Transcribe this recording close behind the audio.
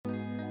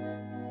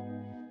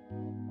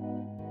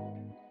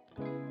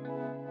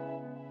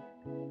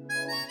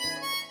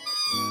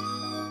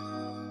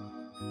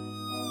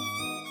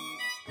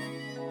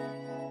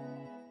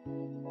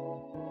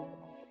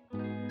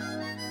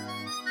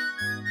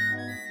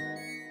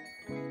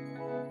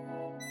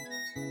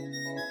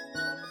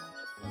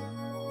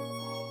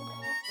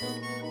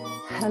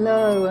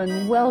Hello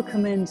and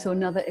welcome into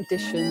another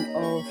edition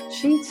of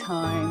Chi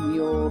Time,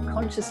 your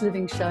conscious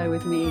living show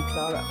with me,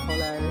 Clara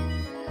Apollo.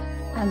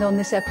 And on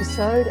this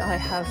episode, I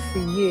have for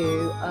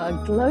you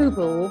a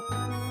global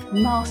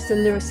master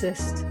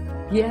lyricist.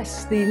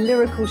 Yes, the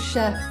lyrical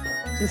chef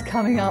is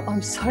coming up.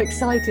 I'm so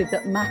excited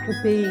that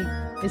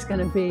Macka is going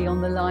to be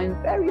on the line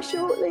very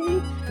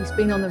shortly. He's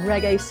been on the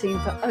reggae scene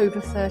for over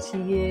 30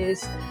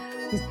 years.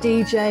 He's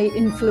DJ,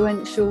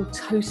 influential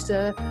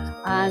toaster,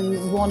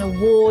 and won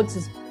awards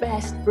as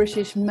Best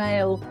British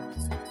Male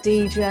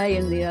DJ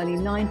in the early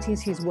 90s.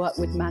 He's worked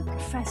with Mad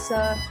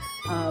Professor,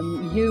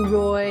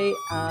 U-Roy,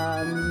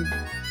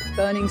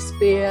 Burning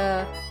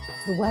Spear,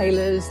 The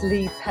Wailers,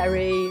 Lee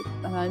Perry,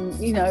 and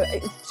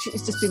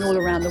it's just been all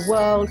around the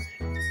world.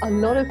 A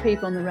lot of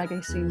people on the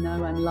reggae scene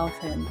know and love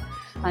him.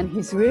 And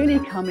he's really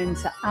come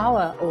into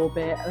our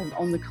orbit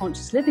on the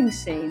conscious living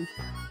scene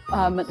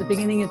at the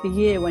beginning of the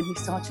year when he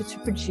started to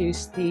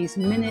produce these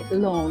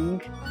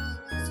minute-long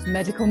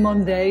Medical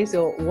Mondays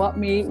or What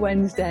Me Eat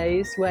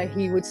Wednesdays, where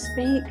he would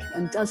speak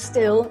and does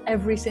still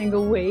every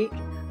single week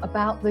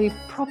about the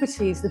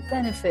properties, the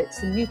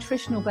benefits, the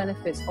nutritional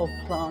benefits of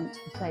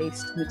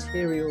plant-based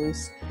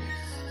materials.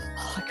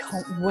 I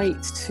can't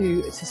wait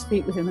to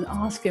speak with him and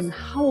ask him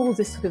how all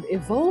this sort of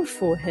evolved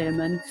for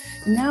him. And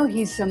now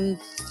he's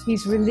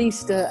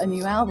released a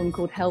new album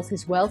called Health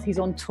is Wealth. He's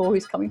on tour.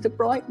 He's coming to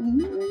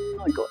Brighton.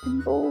 I got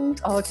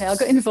involved. I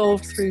got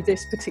involved through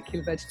this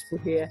particular vegetable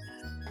here,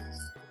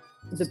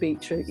 the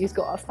beetroot. He's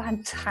got a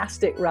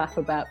fantastic rap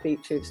about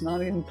beetroots, and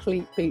I'm a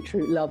complete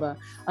beetroot lover.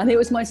 And it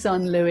was my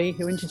son Louis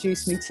who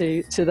introduced me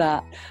to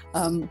that.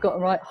 Got a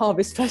right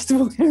harvest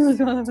festival here as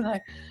well, haven't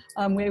I?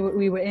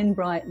 We were in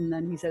Brighton,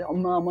 and he said, "Oh,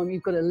 Mum,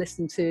 you've got to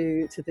listen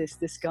to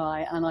this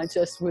guy." And I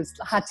just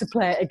had to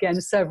play it again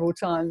several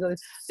times.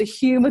 The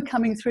humour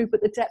coming through,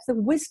 but the depth of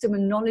wisdom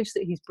and knowledge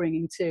that he's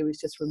bringing too is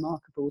just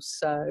remarkable.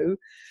 So,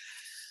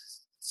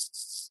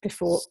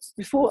 before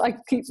I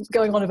keep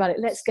going on about it,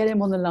 let's get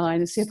him on the line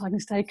and see if I can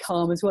stay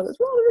calm as well. I'm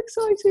rather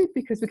excited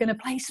because we're going to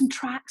play some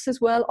tracks as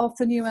well off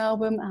the new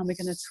album, and we're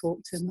going to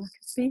talk to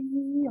Macka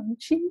on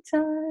Chi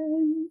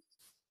Time.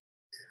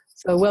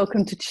 So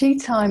welcome to Chi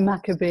Time,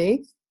 Macka.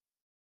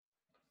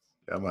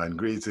 Yeah, man,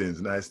 greetings.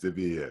 Nice to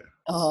be here.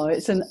 Oh,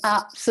 it's an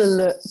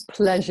absolute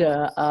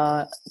pleasure.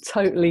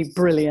 Totally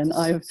brilliant.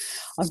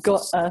 I've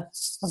got a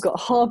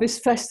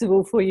harvest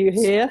festival for you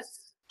here.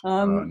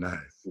 Oh, nice.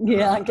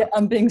 Yeah,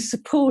 I'm being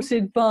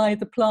supported by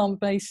the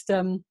plant-based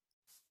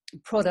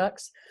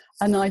products,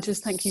 and I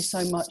just thank you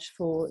so much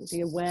for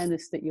the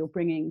awareness that you're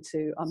bringing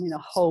to, a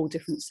whole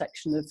different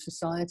section of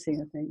society,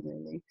 I think,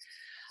 really.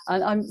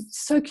 And I'm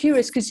so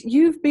curious because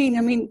you've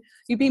been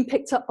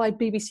picked up by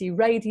BBC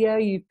Radio,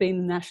 you've been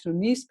in national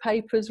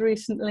newspapers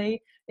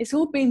recently. It's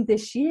all been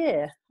this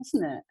year,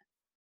 hasn't it?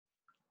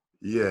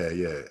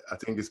 Yeah. I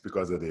think it's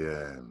because of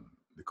the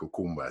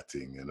Cucumba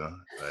thing,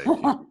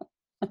 Like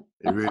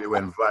it really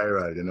went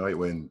viral,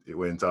 It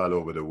went all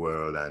over the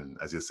world, and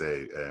as you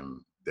say,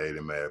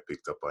 Daily Mail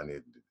picked up on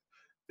it,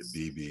 the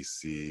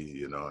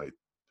BBC,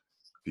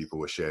 people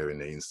were sharing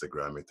the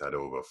Instagram. It had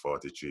over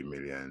 43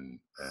 million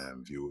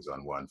views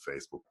on one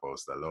Facebook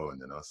post alone,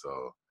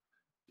 So,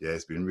 yeah,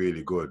 it's been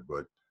really good.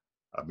 But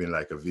I've been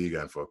like a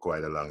vegan for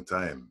quite a long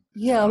time.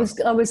 Yeah, I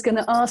was going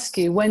to ask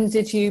you, when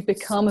did you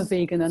become a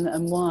vegan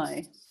and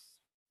why?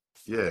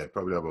 Yeah,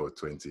 probably about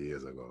 20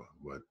 years ago.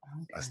 But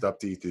okay. I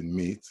stopped eating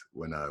meat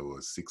when I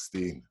was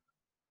 16.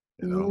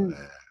 I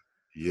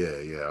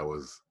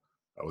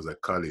was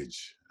at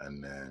college,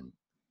 and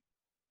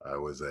I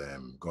was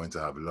going to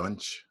have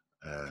lunch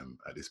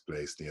at this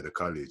place near the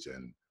college,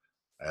 and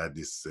I had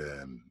this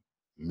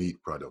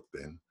meat product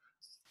then,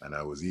 and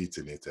I was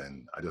eating it,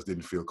 and I just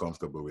didn't feel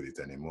comfortable with it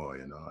anymore.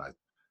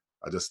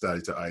 I just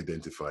started to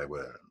identify,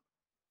 well,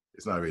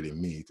 it's not really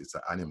meat, it's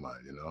an animal.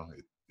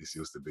 This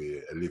used to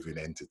be a living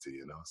entity,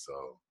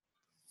 so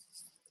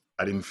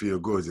I didn't feel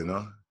good, and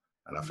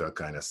I felt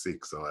kind of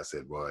sick. So I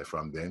said, boy,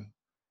 from then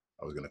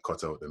I was going to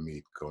cut out the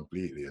meat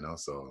completely,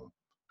 so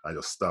I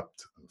just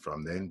stopped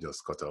from then,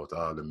 just cut out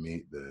all the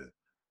meat, the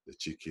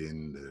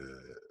chicken,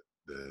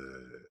 the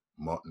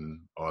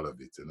mutton, all of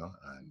it,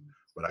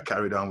 but I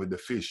carried on with the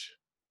fish.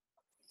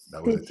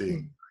 That was the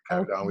thing. I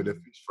carried on with the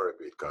fish for a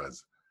bit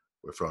because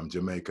we're from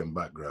Jamaican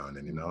background,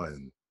 and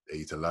and they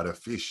eat a lot of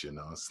fish,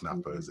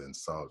 snappers and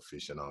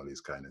saltfish and all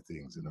these kind of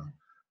things,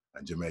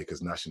 And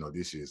Jamaica's national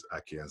dish is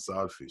ackee and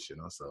saltfish,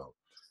 so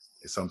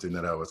it's something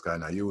that I was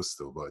kind of used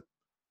to. But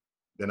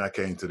then I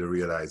came to the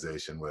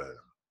realization, well,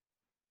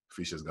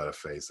 fish has got a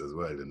face as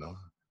well,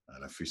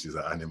 and a fish is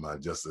an animal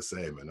just the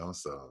same,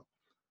 So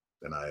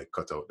then I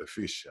cut out the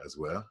fish as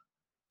well,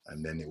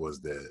 and then it was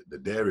the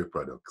dairy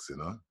products,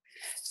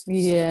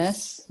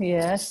 Yes.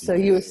 So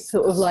you were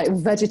sort of like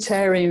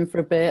vegetarian for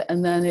a bit,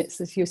 and then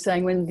it's as you're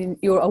saying, when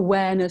your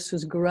awareness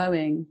was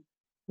growing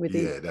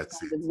within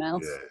that's it.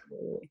 Mouth.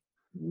 Yeah.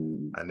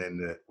 And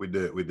then with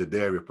the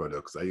dairy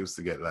products, I used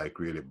to get like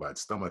really bad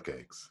stomach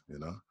aches,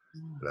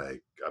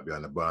 Like I'd be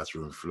on the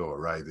bathroom floor,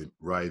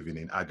 writhing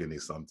in agony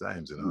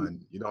sometimes,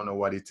 and you don't know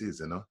what it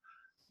is,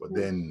 But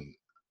then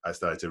I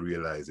started to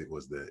realize it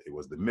was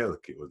the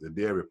milk, it was the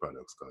dairy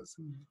products, because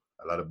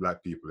a lot of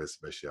black people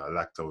especially are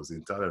lactose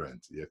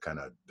intolerant. You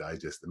cannot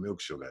digest the milk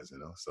sugars,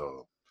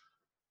 So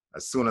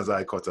as soon as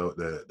I cut out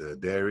the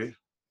dairy,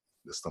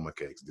 the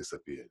stomach aches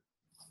disappeared,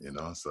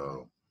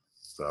 So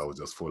I was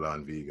just full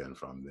on vegan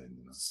from then.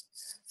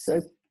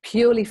 So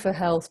purely for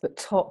health, but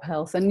top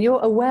health. And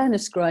your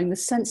awareness growing, the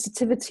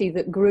sensitivity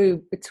that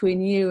grew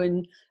between you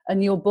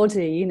and your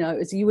body,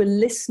 as you were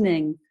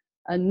listening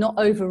and not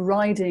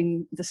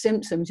overriding the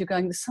symptoms, you're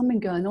going, there's something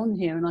going on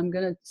here and I'm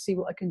going to see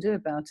what I can do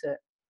about it.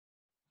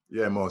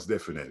 Yeah, most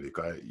definitely.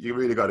 'Cause you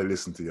really got to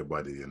listen to your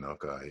body,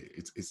 'cause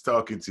it's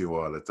talking to you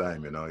all the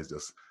time, It's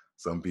just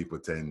some people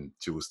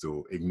choose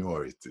to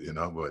ignore it,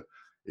 but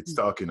it's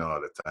talking all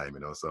the time,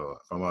 So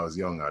from when I was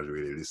young, I was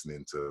really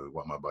listening to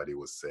what my body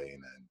was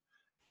saying, and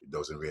it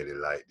doesn't really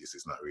like this.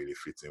 It's not really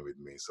fitting with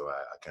me, so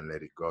I can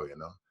let it go,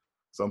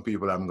 Some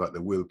people haven't got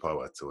the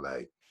willpower to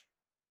like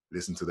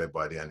listen to their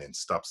body and then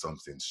stop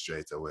something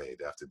straight away.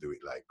 They have to do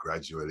it like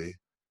gradually,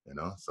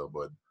 So,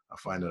 but I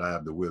find that I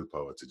have the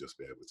willpower to just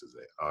be able to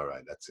say, all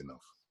right, that's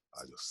enough.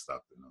 I just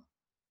stop,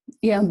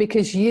 Yeah, and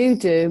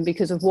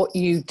because of what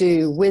you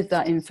do with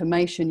that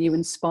information, you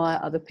inspire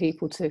other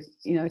people to,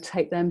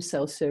 take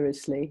themselves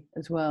seriously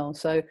as well.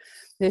 So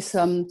this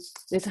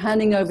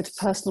handing over to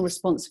personal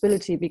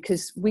responsibility,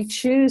 because we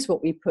choose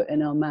what we put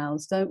in our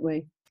mouths, don't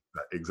we?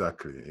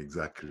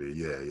 Exactly.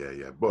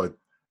 Yeah. But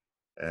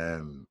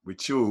we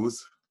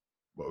choose,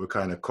 but we're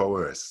kind of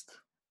coerced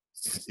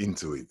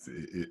into it,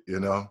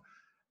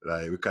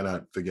 Like we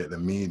cannot forget the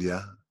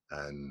media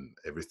and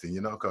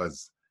everything,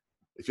 because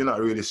if you're not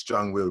a really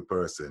strong-willed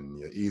person,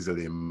 you're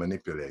easily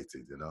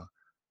manipulated,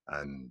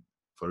 And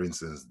for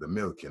instance, the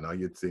milk,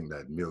 you'd think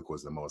that milk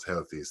was the most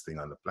healthiest thing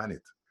on the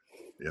planet,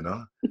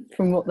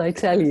 From what they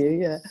tell you,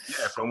 yeah.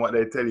 Yeah, from what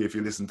they tell you if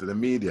you listen to the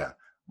media.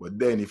 But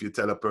then if you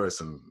tell a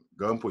person,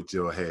 go and put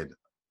your head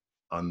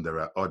under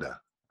a udder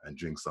and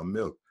drink some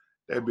milk,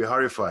 they'd be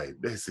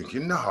horrified. They think,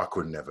 I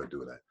could never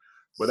do that.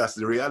 But that's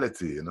the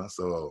reality,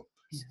 So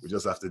we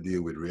just have to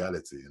deal with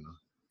reality,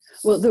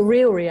 Well, the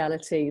real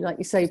reality, like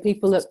you say,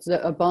 people that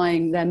are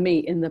buying their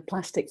meat in the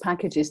plastic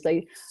packages,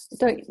 they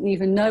don't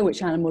even know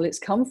which animal it's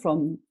come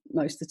from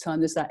most of the time.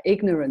 There's that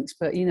ignorance.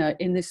 But,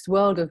 in this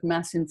world of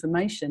mass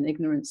information,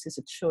 ignorance is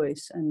a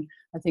choice. And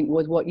I think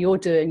with what you're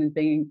doing and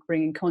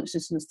bringing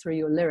consciousness through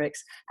your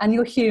lyrics and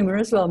your humor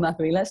as well,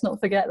 Macka, let's not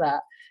forget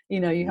that.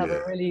 You have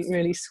a really,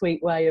 really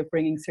sweet way of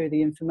bringing through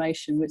the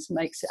information, which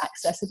makes it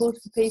accessible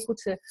for people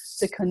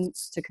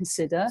to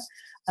consider.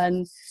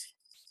 And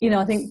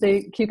I think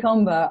the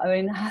cucumber,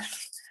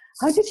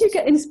 how did you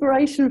get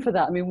inspiration for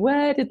that? I mean,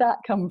 where did that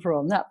come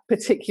from, that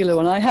particular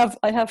one? I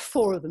have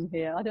 4 of them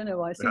here. I don't know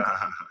why. I seem to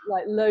have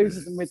like loads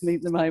of them with me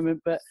at the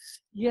moment. But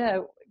yeah,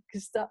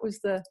 because that was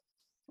the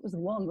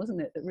one,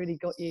 wasn't it, that really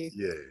got you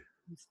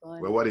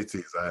inspired? Well, what it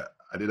is,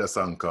 I did a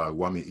song called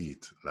Wami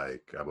Eat,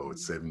 like about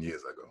 7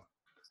 years ago.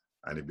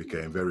 And it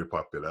became very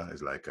popular.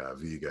 It's like a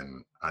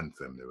vegan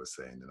anthem, they were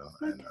saying, and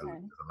there's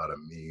a lot of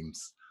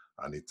memes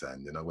on it.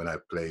 And, when I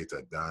play it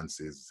at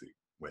dances, it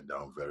went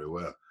down very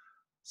well.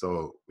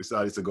 So we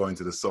started to go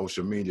into the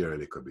social media a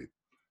little bit.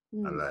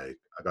 And like,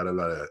 I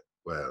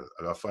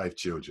got 5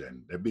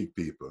 children. They're big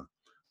people,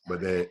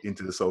 but they're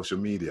into the social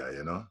media,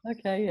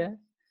 Okay, yeah.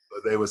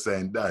 So they were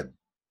saying, Dad,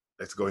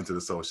 let's go into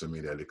the social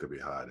media a little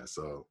bit harder.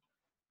 So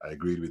I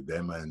agreed with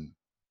them and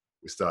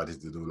we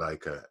started to do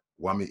like a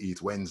Wami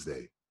Eat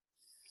Wednesday,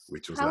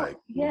 which was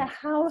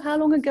how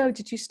long ago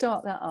did you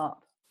start that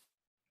up?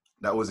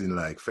 That was in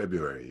like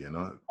February,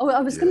 Oh,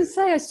 I was going to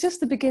say, it's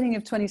just the beginning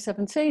of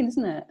 2017,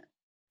 isn't it?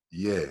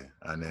 Yeah,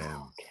 and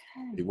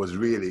it was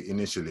really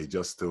initially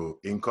just to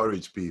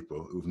encourage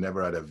people who've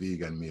never had a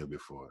vegan meal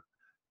before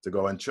to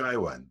go and try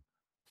one,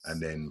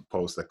 and then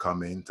post a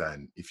comment,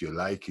 and if you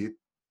like it,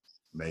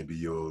 maybe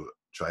you'll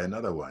try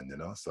another one,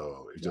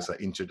 So it's just an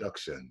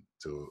introduction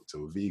to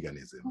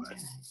veganism. Okay.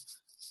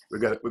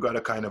 And we got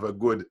a kind of a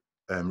good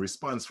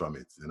response from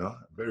it, a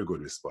very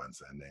good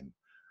response, and then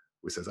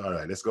we said, all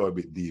right, let's go a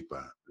bit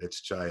deeper.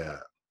 Let's try a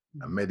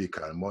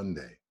medical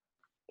Monday.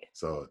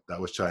 So that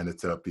was trying to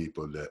tell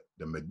people the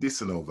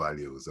medicinal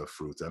values of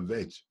fruit and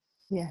veg.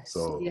 Yes.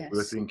 So we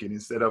were thinking,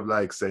 instead of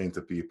like saying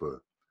to people,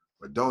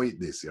 well, don't eat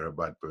this, you're a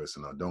bad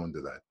person, or don't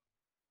do that,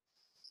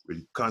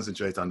 we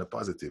concentrate on the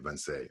positive and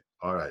say,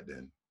 all right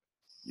then,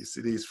 you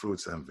see these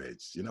fruits and veg,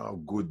 you know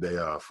how good they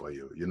are for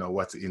you, you know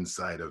what's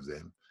inside of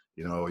them,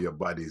 your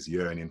body's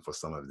yearning for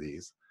some of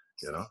these,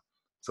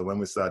 So when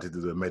we started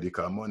to do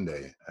Medical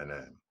Monday, and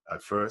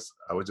at first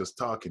I was just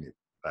talking it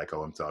like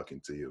how I'm talking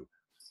to you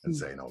and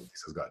saying, oh,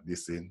 this has got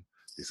this in,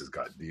 this has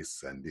got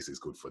this, and this is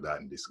good for that,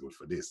 and this is good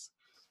for this.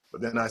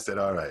 But then I said,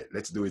 all right,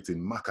 let's do it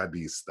in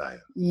Maccabi style.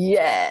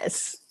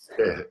 Yes.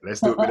 Yeah,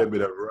 let's do it with a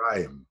bit of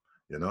rhyme,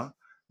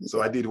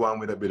 So I did one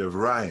with a bit of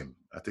rhyme.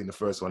 I think the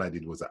first one I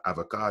did was an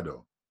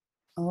avocado.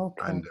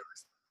 Okay.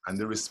 And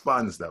the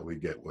response that we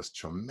get was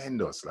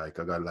tremendous. Like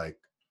I got like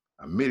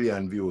 1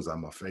 million views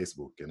on my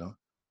Facebook,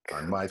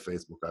 on my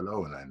Facebook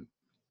alone. And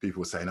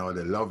people saying, oh,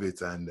 they love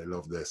it and they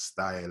love the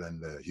style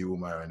and the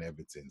humor and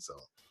everything. So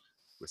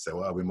we said,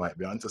 well, we might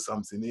be onto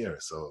something here.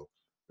 So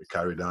we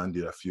carried on,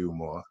 did a few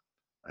more.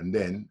 And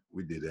then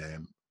we did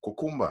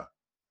Cucumba.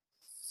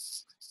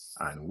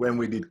 And when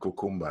we did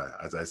Cucumba,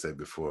 as I said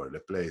before, the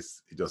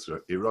place, it just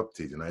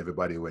erupted. You know,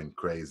 everybody went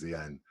crazy.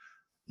 And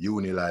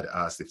Unilad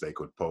asked if they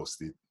could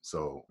post it.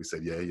 So we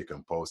said, yeah, you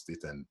can post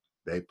it. And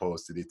they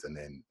posted it. And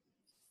then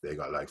they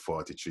got like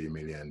 43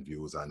 million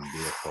views on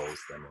their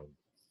post. And then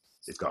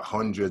it's got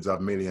hundreds of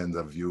millions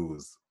of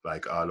views,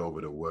 like all over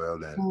the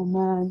world. And oh,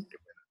 man.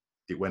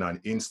 It went on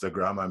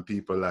Instagram, and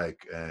people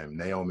like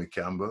Naomi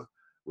Campbell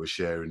were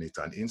sharing it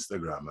on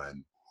Instagram.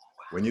 And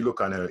when you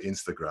look on her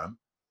Instagram,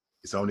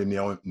 it's only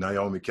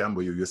Naomi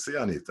Campbell you see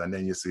on it. And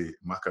then you see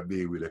Macka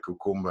with a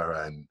cucumber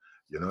and,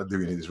 you know,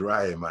 doing his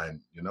rhyme, and,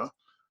 you know,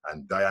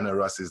 and Diana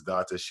Ross's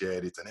daughter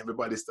shared it, and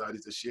everybody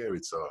started to share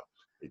it. So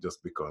it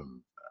just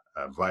become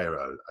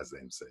viral, as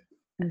they say.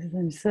 As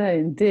they say,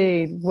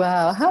 indeed.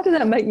 Wow. How did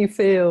that make you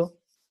feel?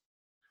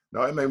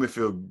 No, it made me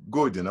feel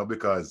good, you know,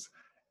 because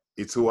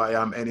it's who I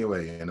am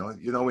anyway, you know.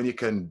 You know, when you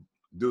can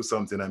do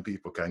something and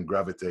people can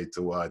gravitate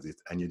towards it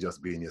and you're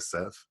just being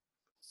yourself,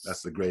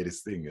 that's the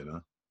greatest thing, you know.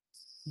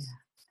 Yeah.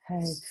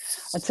 Hey,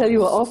 I tell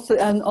you what,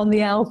 on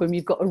the album,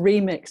 you've got a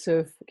remix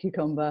of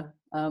Cucumba,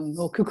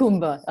 or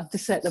Cucumba. I have to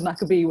say it the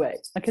Macka way.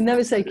 I can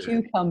never say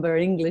cucumber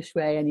English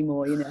way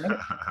anymore, you know.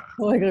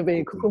 We're going to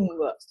be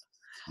Cucumba.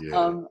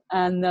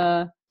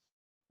 Yeah.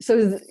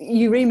 So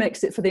you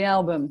remixed it for the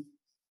album.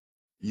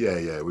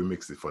 Yeah, we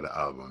mixed it for the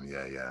album.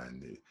 Yeah,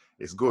 and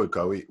it's good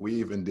because we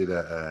even did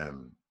a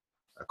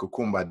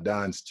Cucumba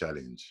dance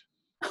challenge.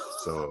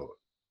 So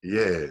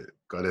yeah,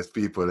 because there's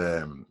people.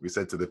 We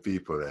said to the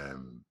people,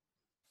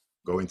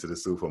 go into the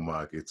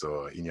supermarket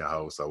or in your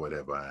house or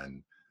whatever,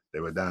 and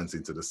they were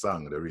dancing to the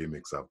song, the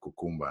remix of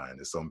Cucumba. And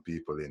there's some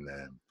people in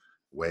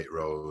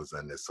Waitrose,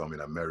 and there's some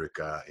in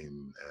America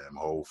in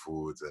Whole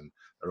Foods, and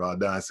they're all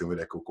dancing with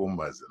their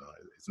cucumbers. You know,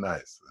 it's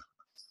nice.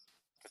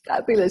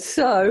 Fabulous.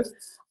 So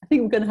I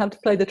think we're going to have to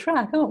play the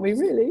track, aren't we,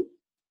 really?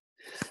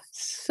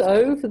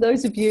 So for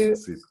those of you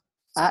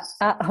at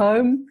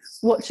home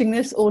watching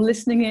this or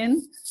listening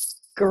in,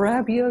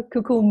 grab your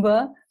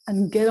cucumber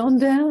and get on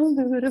down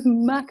to a bit of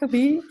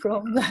Macka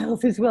from the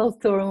Health is Wealth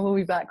Tour, and we'll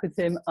be back with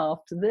him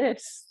after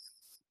this.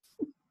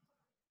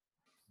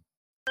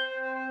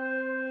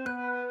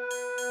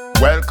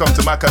 Welcome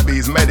to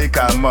Maccabees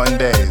Medical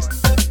Mondays.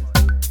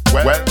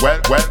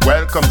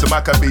 Welcome to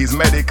Maccabees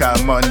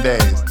Medical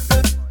Mondays.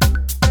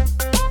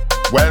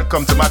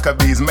 Welcome to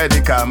Maccabees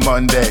Medical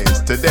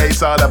Mondays. Today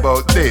it's all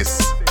about this,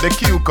 the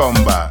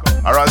cucumber,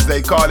 or as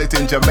they call it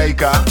in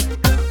Jamaica,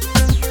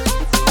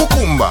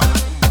 cucumba.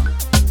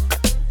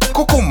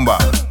 Cucumba.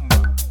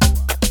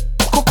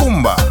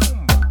 Cucumba.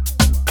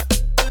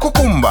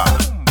 Cucumba.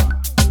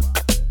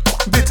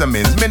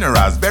 Vitamins,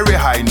 minerals, very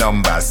high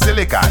numbers.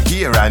 Silica,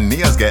 hair and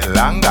nails get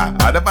longer.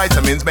 Other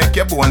vitamins make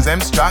your bones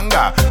them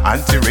stronger.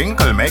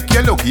 Anti-wrinkle make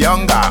you look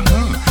younger.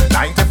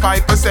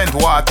 95%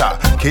 water,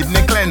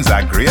 kidney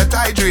cleanser, great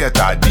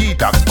hydrator,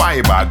 detox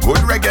fiber,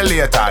 good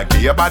regulator.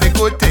 Give your body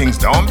good things,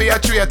 don't be a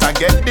traitor.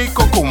 Get the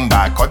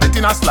cucumber, cut it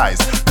in a slice,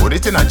 put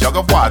it in a jug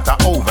of water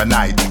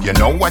overnight. You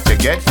know what you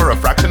get for a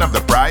fraction of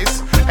the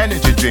price?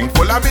 Energy drink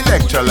full of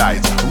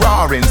electrolytes.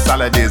 Roaring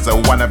salad is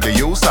one of the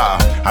user.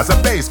 As a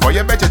base for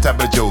your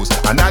vegetable juice.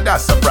 Another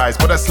surprise,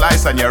 put a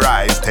slice on your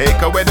eyes.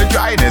 Take away the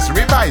dryness,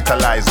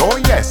 revitalize. Oh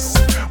yes,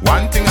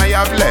 one thing I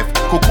have left.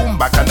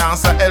 Cucumba can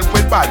answer help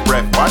with bad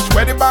breath. Wash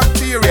away the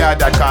bacteria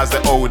that cause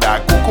the odor.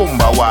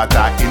 Cucumba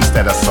water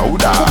instead of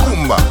soda.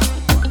 Cucumba.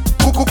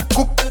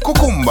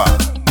 Cucumba.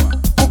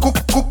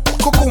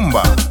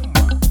 Cucumba.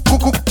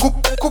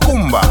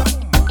 Cucumba.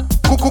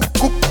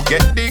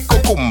 Get the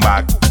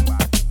cucumba.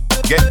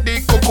 Get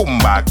the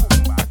cucumba.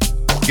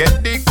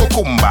 Get the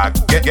cucumba.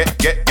 Get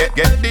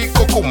the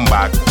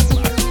cucumba.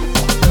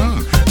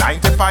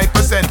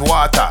 95%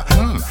 water.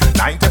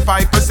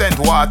 95%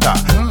 water.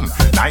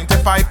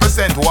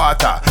 95%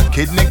 water.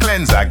 Kidney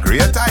cleanser,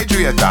 great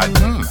hydrator.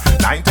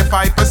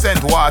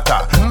 95%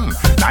 water.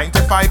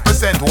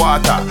 95%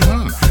 water.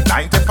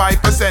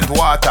 95%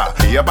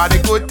 water. Your body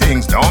good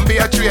things, don't be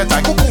a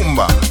traitor.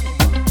 Cucumba.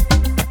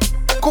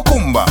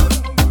 Cucumba.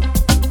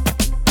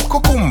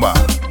 Cucumba.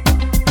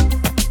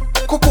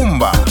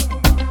 Cucumba.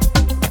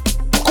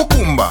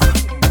 Cucumba.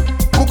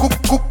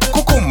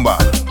 Cucumba.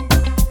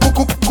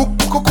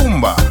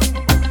 Cucumba.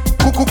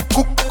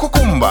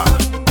 Cucumba.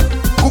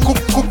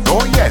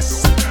 Oh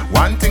yes,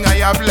 one thing I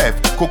have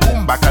left.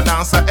 Cucumba can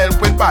answer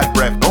help with bad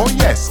breath. Oh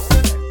yes,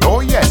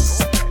 oh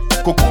yes.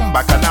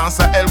 Cucumba can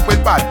answer help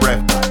with bad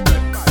breath.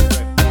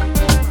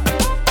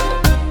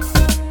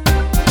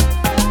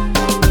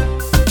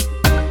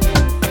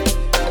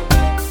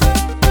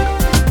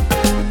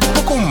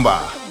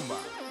 Cucumba.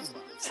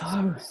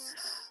 So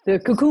the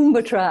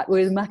Cucumba track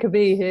with Macka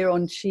here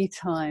on She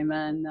Time,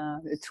 and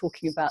we're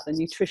talking about the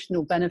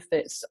nutritional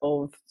benefits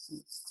of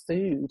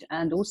food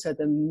and also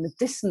the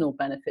medicinal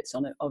benefits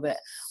of it.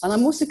 And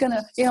I'm also going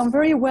to, I'm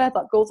very aware that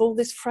I've got all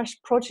this fresh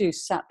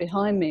produce sat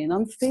behind me, and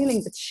I'm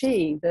feeling the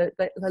chi,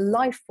 the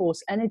life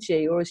force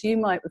energy, or as you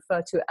might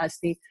refer to it as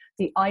the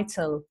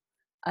ital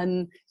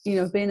And, you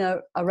know, being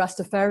a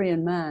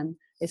Rastafarian man,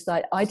 it's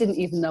like, I didn't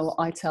even know what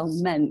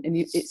ITEL meant. And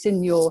it's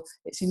in your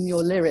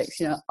lyrics,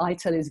 you know,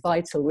 ITEL is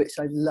vital, which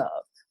I love.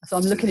 So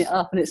I'm looking it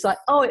up and it's like,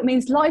 oh, it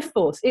means life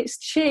force. It's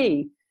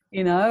chi,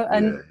 you know,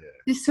 and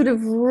this sort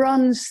of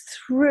runs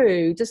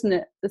through, doesn't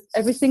it?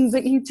 Everything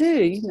that you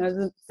do, you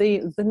know,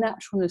 the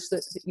naturalness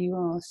that you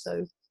are.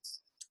 So,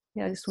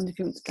 yeah, I just wondered if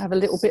you want to have a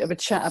little bit of a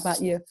chat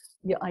about your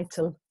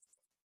ITIL.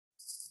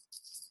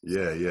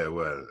 Yeah.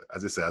 Well,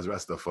 as I say, as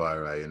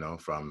Rastafari, you know,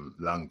 from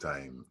long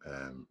time,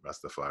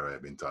 Rastafari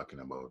have been talking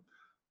about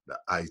the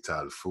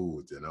ITAL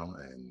food, you know,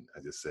 and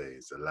as I say,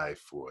 it's a life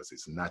force,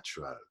 it's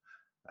natural,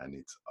 and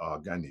it's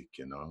organic,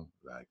 you know,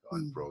 like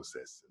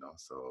unprocessed, you know.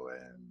 So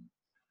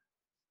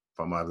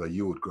from as a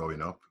youth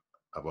growing up,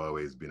 I've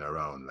always been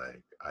around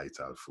like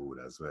ITAL food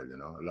as well, you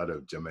know. A lot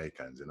of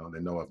Jamaicans, you know, they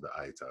know of the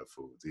ITAL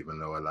foods, even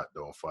though a lot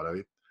don't follow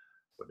it,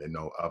 but they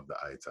know of the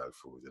ITAL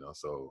food, you know.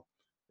 So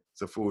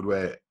it's a food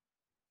where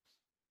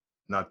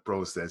not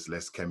processed,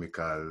 less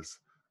chemicals,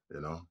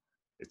 you know.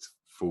 It's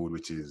food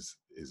which is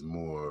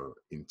more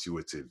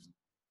intuitive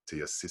to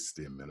your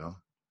system, you know.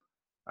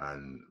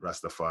 And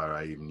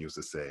Rastafari even used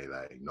to say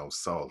like no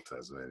salt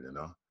as well, you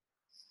know.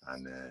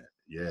 And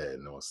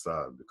no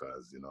salt,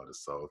 because you know the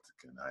salt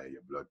can high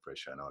your blood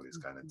pressure and all these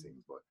kind of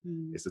things. But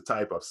it's a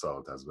type of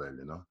salt as well,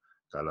 you know.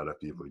 A lot of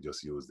people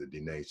just use the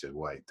denatured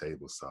white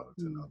table salt,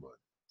 you know. But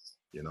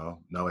you know,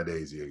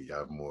 nowadays you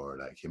have more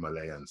like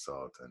Himalayan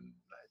salt and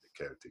like the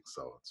Celtic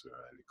salts where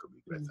it could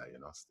be better, you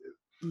know,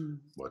 still.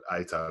 But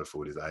ITAL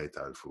food is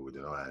ITAL food,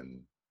 you know.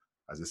 And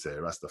as I say,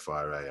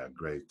 Rastafari are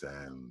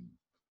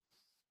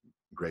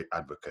great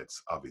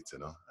advocates of it, you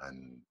know,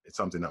 and it's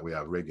something that we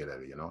have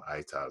regularly, you know.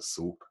 ITAL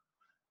soup,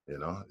 you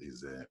know,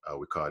 is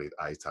we call it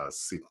ITAL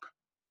sip.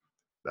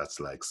 That's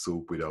like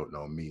soup without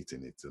no meat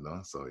in it, you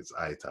know. So it's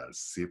ITAL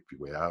sip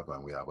we have,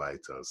 and we have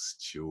ITAL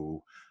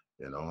stew,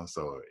 you know.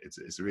 So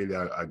it's really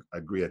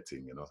a great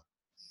thing, you know.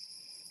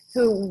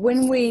 So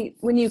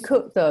when you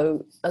cook,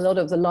 though, a lot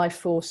of the life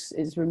force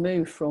is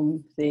removed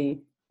from the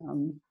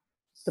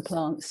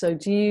plant. So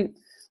do you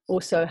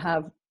also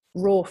have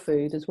raw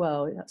food as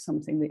well? That's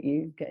something that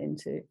you get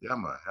into. Yeah,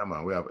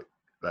 man. We have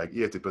like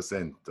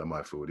 80% of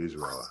my food is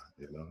raw,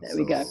 you know. There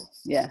we go.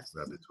 Yeah.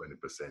 We have the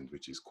 20%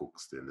 which is cooked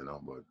still, you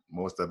know, but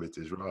most of it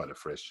is raw, the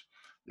fresh.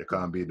 You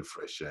can't beat the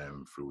fresh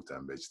fruit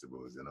and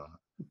vegetables, you know.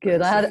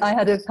 Good. I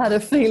had a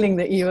feeling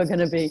that you were going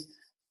to be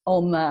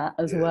on that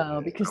as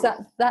well, because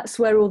that's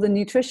where all the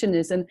nutrition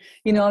is. And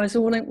you know, I was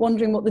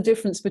wondering what the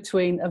difference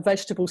between a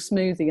vegetable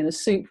smoothie and a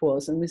soup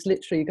was, and it's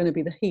literally going to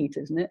be the heat,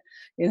 isn't it?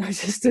 You know,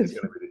 just it's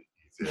going to be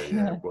the heat,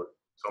 yeah. But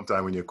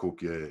sometimes when you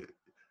cook, you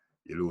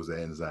lose the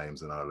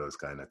enzymes and all those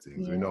kind of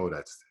things. We know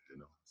that, you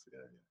know.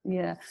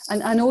 Yeah,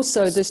 and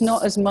also there's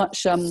not as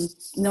much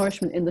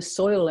nourishment in the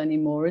soil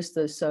anymore, is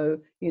there? So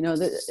you know,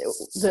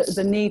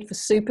 the need for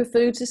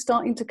superfoods is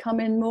starting to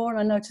come in more, and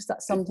I noticed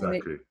that's something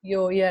that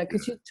you're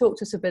could you talk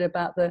to us a bit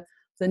about the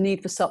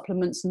need for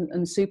supplements and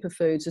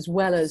superfoods, as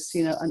well as,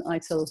 you know, an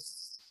ITIL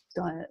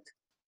diet?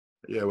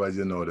 Yeah, well,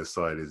 you know, the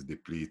soil is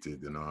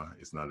depleted, you know.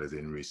 It's not as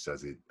enriched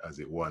as it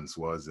once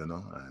was, you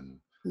know, and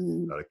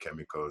a lot of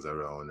chemicals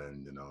around,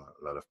 and you know,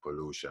 a lot of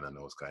pollution and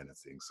those kind of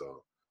things.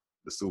 So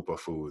the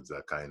superfoods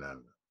are kind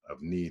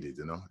of needed,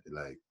 you know.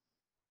 Like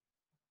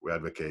we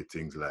advocate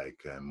things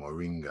like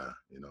moringa,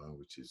 you know,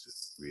 which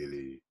is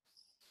really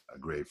a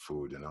great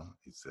food, you know.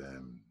 It's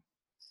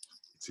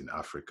in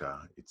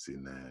Africa, it's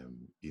in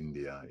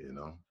India, you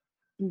know,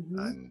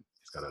 and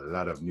it's got a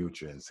lot of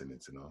nutrients in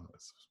it, you know.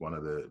 It's one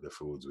of the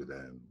foods with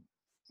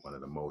one of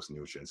the most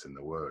nutrients in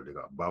the world. They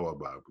got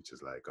baobab, which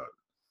is like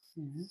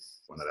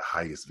one of the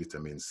highest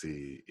vitamin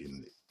C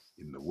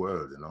in the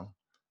world, you know.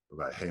 We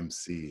got hemp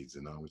seeds,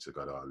 you know, which have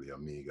got all the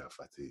omega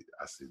fatty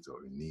acids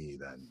that we need.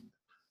 And,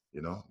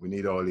 you know, we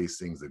need all these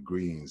things, the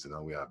greens, you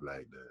know. We have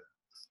like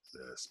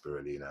the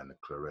spirulina and the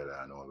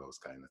chlorella and all those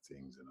kind of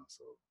things, you know.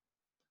 So,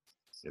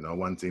 you know,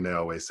 one thing they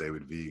always say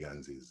with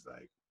vegans is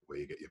like, where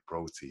you get your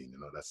protein, you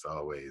know. That's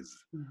always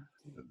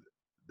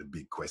the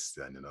big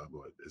question, you know.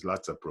 But there's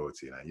lots of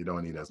protein, and you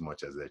don't need as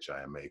much as they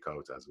try and make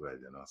out as well,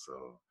 you know.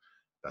 So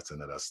that's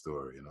another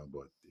story, you know.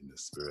 But in the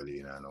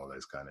spirulina and all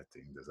those kind of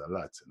things, there's a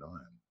lot, you know.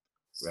 And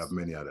we have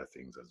many other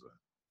things as well.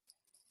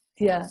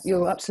 Yeah,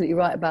 you're absolutely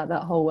right about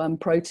that whole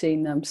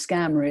protein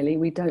scam. Really,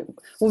 we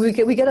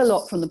get a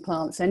lot from the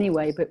plants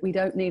anyway, but we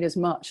don't need as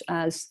much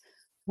as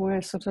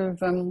we're sort of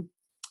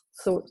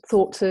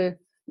thought to,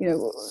 you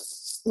know,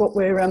 what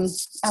we're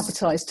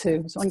advertised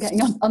to. So I'm getting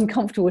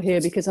uncomfortable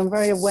here, because I'm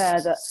very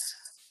aware that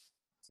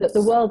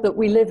the world that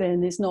we live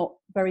in is not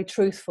very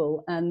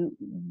truthful, and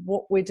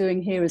what we're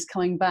doing here is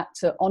coming back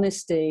to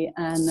honesty.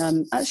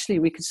 And actually,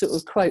 we could sort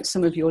of quote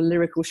some of your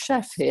lyrical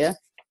chef here: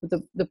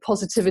 the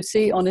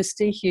positivity,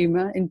 honesty,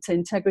 humor,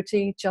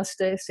 integrity,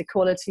 justice,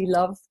 equality,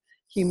 love,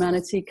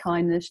 humanity,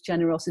 kindness,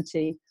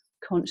 generosity,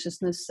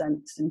 consciousness,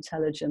 sense,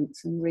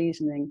 intelligence, and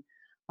reasoning.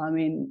 I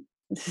mean,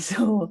 this is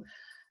all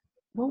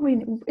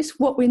it's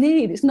what we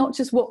need. It's not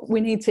just what we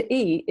need to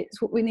eat,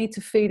 it's what we need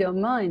to feed our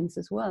minds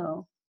as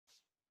well.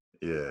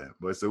 Yeah,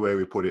 but it's the way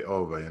we put it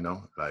over,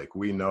 like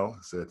we know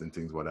certain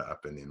things what are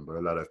happening, but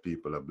a lot of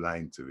people are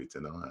blind to it,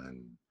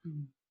 and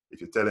Mm.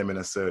 if you tell them in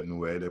a certain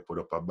way, they put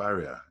up a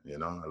barrier, a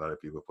lot of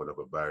people put up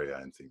a barrier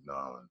and think,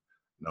 no,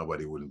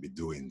 nobody wouldn't be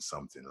doing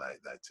something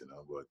like that,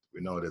 but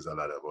we know there's a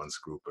lot of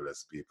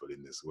unscrupulous people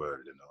in this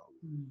world,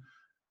 Mm.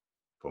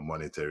 for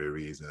monetary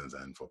reasons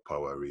and for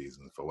power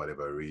reasons, for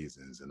whatever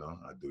reasons,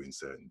 are doing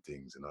certain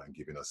things, and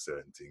giving us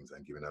certain things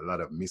and giving a lot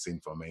of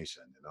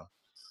misinformation,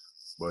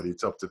 But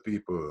it's up to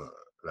people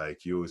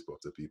like you, it's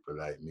up to people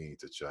like me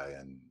to try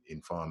and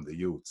inform the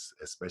youths,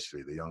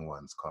 especially the young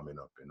ones coming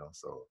up,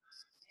 so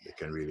they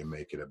can really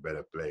make it a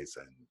better place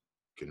and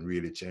can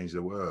really change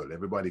the world.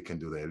 Everybody can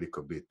do their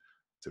little bit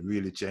to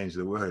really change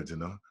the world,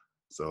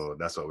 So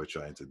that's what we're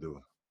trying to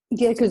do.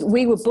 Yeah, because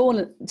we were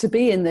born to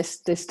be in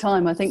this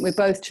time. I think we're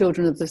both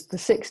children of the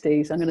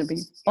 60s. I'm going to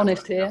be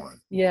honest here.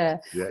 Yeah.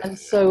 And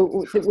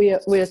so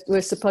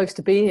we're supposed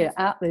to be here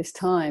at this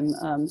time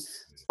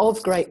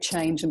of great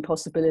change and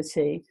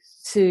possibility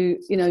to,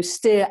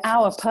 steer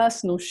our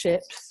personal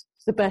ships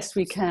the best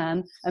we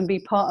can and be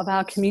part of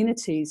our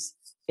communities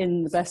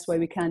in the best way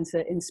we can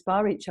to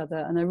inspire each other.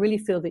 And I really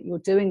feel that you're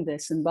doing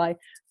this, and by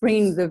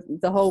bringing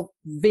the whole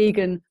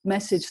vegan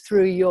message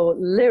through your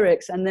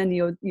lyrics and then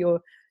your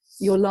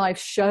live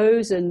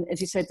shows, and as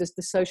you said, there's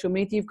the social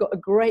media, you've got a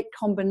great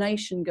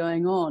combination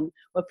going on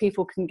where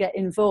people can get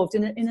involved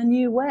in a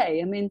new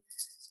way. I mean,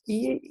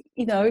 you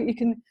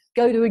can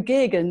go to a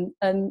gig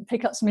and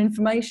pick up some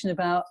information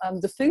about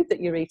the food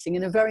that you're eating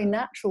in a very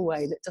natural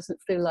way that doesn't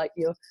feel like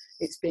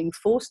it's being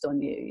forced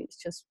on you. It's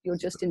just, you're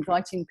just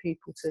inviting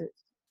people to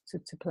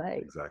play.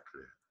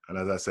 Exactly. And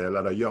as I say, a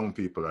lot of young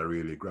people are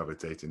really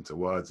gravitating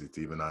towards it,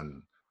 even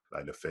on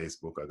like the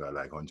Facebook. I got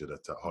like hundreds of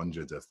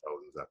thousands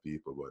of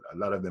people, but a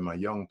lot of them are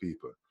young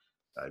people,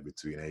 like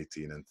between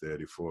 18 and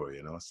 34,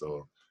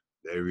 so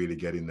they're really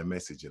getting the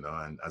message,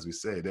 and as we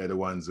say, they're the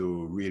ones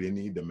who really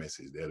need the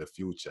message. They're the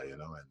future,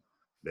 and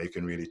they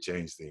can really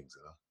change things,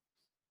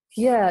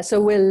 Yeah, so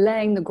we're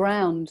laying the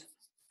ground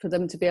for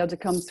them to be able to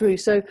come through.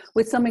 So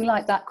with something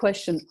like that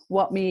question,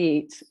 What Me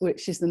Eat,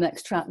 which is the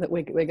next track that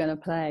we're going to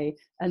play,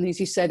 and as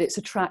you said, it's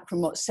a track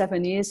from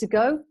 7 years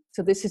ago.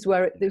 So this is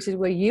where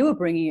you were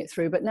bringing it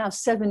through. But now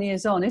 7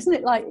 years on, isn't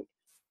it like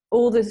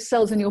all the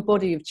cells in your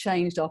body have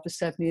changed after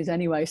 7 years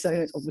anyway? So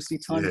it's obviously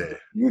time. Yeah,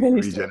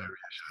 really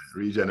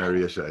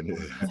regeneration.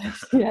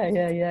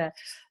 Yeah.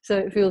 So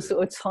it feels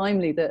sort of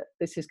timely that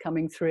this is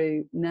coming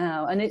through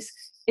now, and it's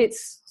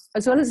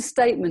as well as a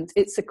statement,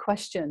 it's a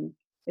question.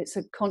 It's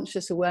a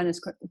conscious awareness.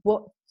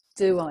 What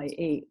do I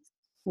eat?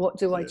 What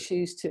do I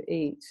choose to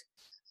eat?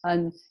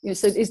 And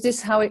so is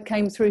this how it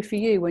came through for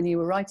you when you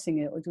were writing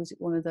it, or was it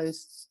one of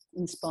those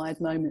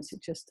inspired moments?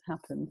 It just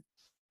happened.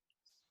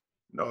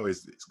 No,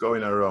 it's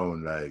going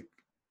around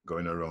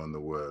the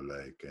world,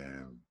 like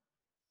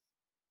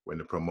when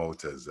the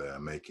promoters are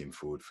making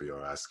food for you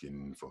or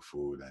asking for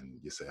food, and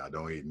you say, I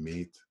don't eat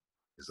meat,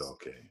 it's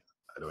okay.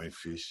 I don't eat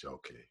fish,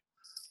 okay.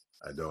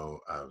 I don't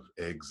have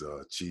eggs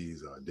or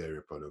cheese or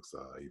dairy products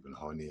or even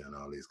honey and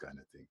all these kind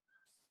of things.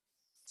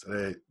 So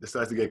they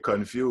start to get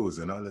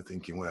confused, they're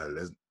thinking, well,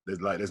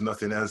 there's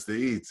nothing else to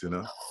eat,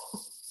 And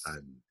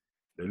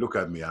they look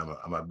at me,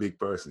 I'm a big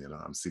person,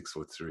 I'm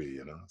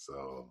 6'3",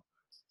 so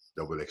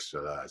double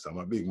extra large. So I'm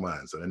a big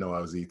man, so they know I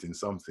was eating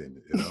something,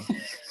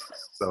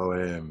 So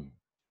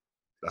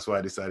that's why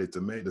I decided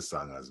to make the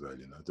song as well,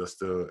 just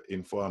to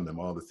inform them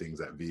all the things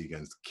that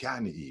vegans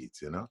can eat,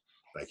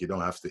 Like you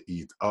don't have to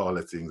eat all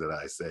the things that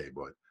I say,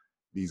 but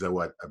these are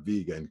what a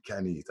vegan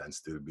can eat and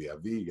still be a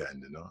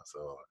vegan,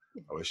 So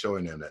I was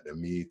showing them that the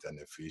meat and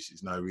the fish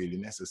is not really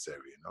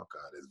necessary,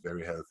 because there's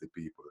very healthy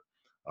people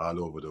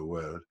all over the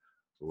world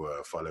who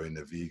are following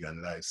the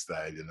vegan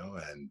lifestyle,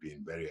 and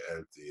being very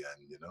healthy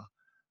and,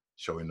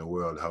 showing the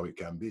world how it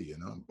can be,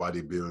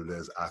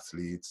 bodybuilders,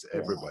 athletes,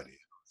 everybody.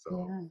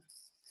 So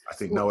I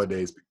think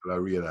nowadays people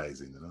are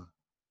realizing,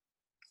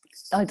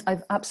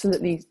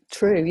 Absolutely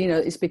true.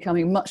 It's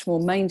becoming much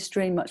more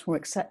mainstream, much more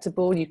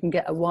acceptable. You can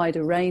get a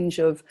wider range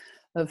of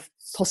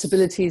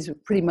possibilities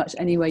pretty much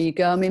anywhere you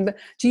go. I mean, but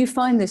do you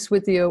find this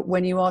with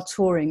when you are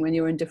touring, when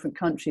you're in different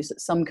countries,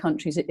 that some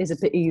countries it is a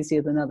bit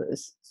easier than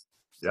others?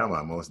 Yeah,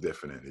 man, most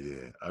definitely.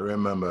 Yeah, I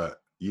remember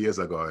years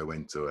ago I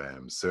went to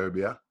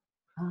Serbia,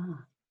 and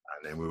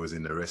then we was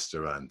in the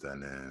restaurant,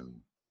 and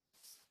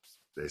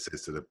they said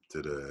to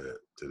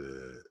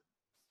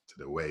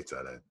the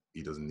waiter that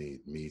he doesn't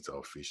need meat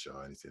or fish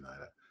or anything like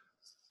that.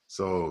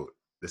 So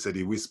they said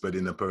he whispered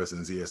in the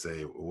person's ear,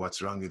 say,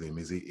 what's wrong with him?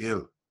 Is he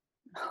ill?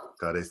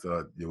 Because they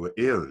thought you were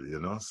ill,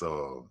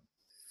 So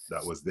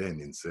that was then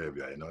in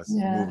Serbia, It's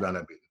moved on a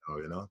bit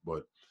now,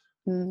 But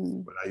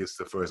when I used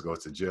to first go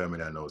to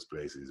Germany and those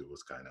places, it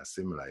was kind of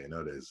similar,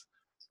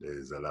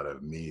 There's a lot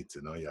of meat,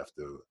 You have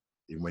to,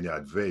 even when you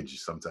had veg,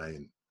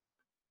 sometimes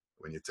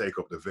when you take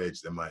up the veg,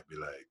 there might be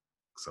like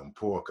some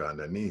pork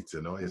underneath,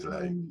 It's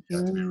like you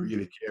have to be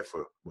really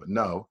careful. But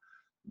now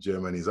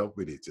Germany's up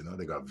with it,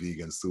 They got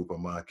vegan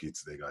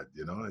supermarkets, they got,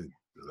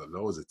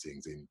 loads of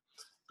things in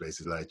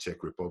places like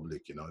Czech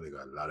Republic, They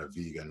got a lot of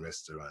vegan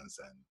restaurants,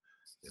 and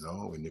You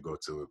know, when you go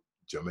to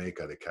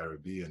Jamaica, the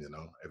Caribbean, you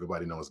know,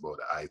 everybody knows about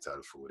the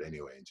ital food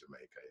anyway in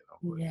Jamaica, you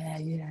know.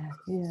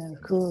 Yeah,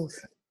 of course.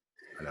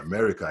 And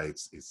America,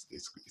 it's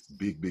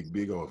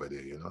big over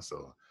there, you know.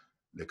 So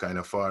they're kind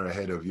of far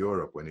ahead of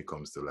Europe when it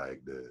comes to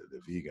like the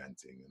vegan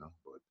thing, you know.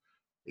 But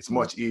it's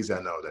much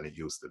easier now than it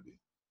used to be.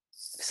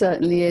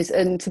 Certainly is.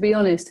 And to be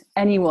honest,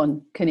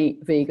 anyone can eat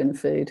vegan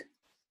food.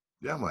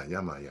 Yeah,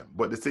 man.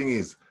 But the thing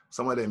is,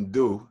 some of them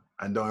do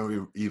and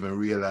don't even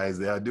realize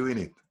they are doing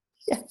it.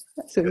 Yeah,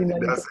 that's what we know.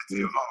 They'll say to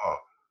you, oh,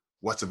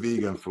 what's a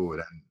vegan food?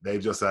 And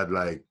they've just had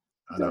like,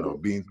 I don't know,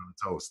 beans on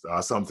toast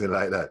or something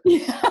like that.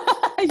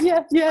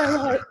 Yeah,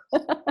 right.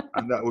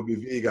 And that would be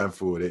vegan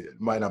food. It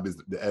might not be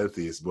the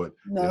healthiest, but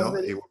no, you know,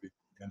 it would be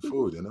vegan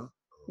food, you know?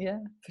 Yeah,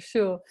 for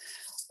sure.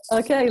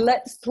 Okay,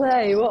 let's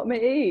play What Me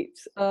Eat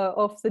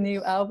off the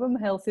new album,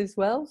 Health is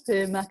Wealth,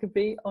 here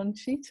Macka on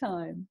Chi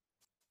Time.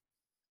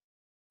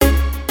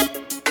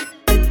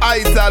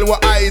 Ital wa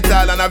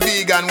ital and a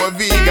vegan wa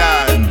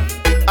vegan.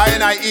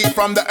 I eat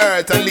from the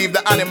earth and leave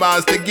the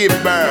animals to give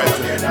birth.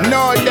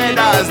 No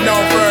deaders, no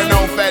fur,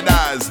 no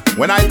feathers.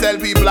 When I tell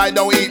people I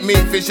don't eat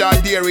meat, fish or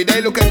dairy,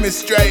 they look at me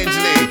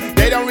strangely.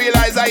 They don't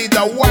realize I eat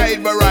a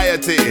wide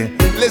variety.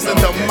 Listen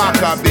to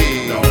Macka.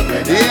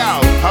 Yeah,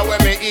 how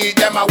when me eat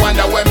them, I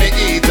wonder when me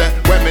eat.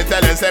 When me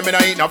tell them, say me no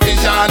eat no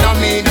fish or no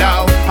meat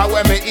now. How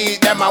when me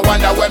eat them, I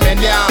wonder when me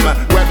yam.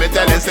 When me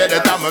tell them, say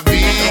that I'm a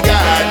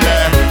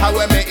vegan. How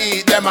when me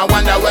eat them, I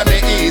wonder when me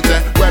eat.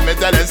 When me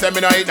tell them, say me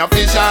no eat no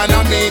fish or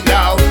no meat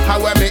now. How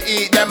when me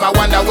eat them, I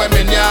wonder when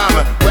me yam.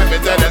 When me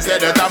tell them,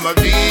 say that I'm a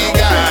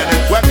vegan.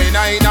 When me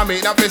no eat no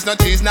meat, no fish, no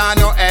cheese, no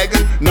egg.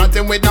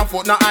 Nothing with no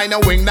foot, no eye, no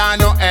wing,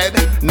 no head.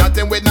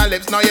 Nothing with no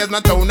lips, no ears, no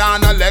toe,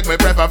 no leg. Me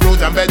prefer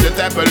fruit and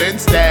vegetable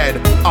instead.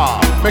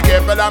 Me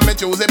careful and me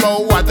choose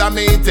about what I'm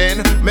eating.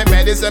 Me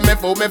medicine, me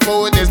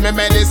food is me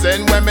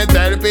medicine. When me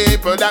tell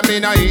people that me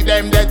no eat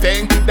them, they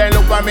think. They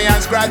look for me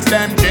and scratch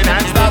them chin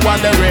and start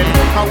wondering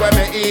how when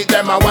me eat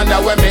them, I wonder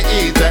when me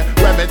eat.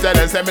 When me tell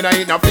them, say me no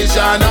eat no fish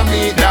or no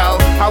meat now.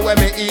 How when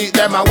me eat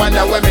them, I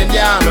wonder when me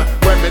yam.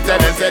 When me tell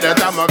them, say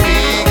that I'm a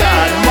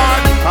vegan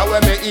man. How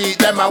when me eat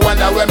them, I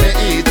wonder when me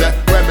eat.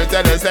 When me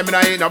tell them, say me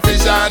no eat no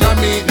fish or no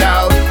meat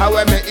now. How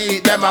when me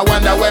eat them, I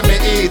wonder when me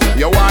eat.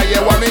 You want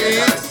hear what me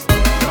eat?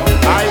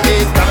 I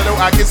eat cantaloupe,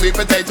 ackee, sweet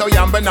potato,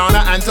 yam,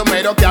 banana and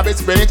tomato, cabbage,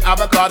 spinach,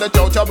 avocado,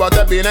 chocho,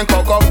 butter, bean and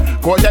cocoa,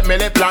 courgette,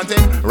 millet, plantain,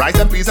 rice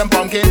and peas and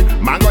pumpkin,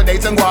 mango,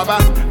 dates and guava,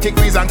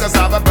 chickpeas and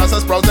cassava,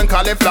 Brussels sprouts and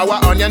cauliflower,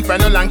 onion,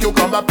 fennel and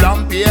cucumber,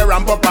 plum, pear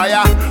and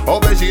papaya,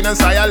 aubergine and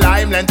soya,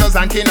 lime, lentils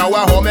and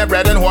quinoa, homemade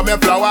bread and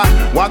homemade flour,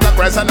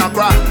 watercress and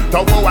okra,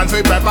 tofu and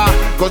sweet pepper,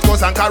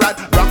 couscous and carrot,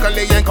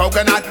 broccoli and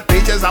coconut,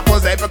 peaches,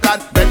 apples, apricot,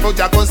 breadfruit,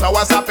 jackal,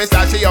 sour, sap,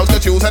 pistachios, to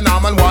choose an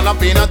almond, walnut,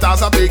 peanut,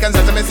 salsa, pecan,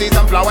 sesame seeds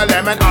and flour,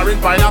 lemon,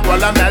 orange, pineapple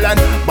and melon,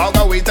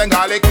 bulgur wheat and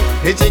garlic,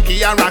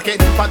 hitchiki and rocket,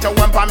 pacho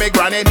and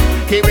pomegranate,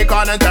 kiwi,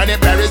 corn and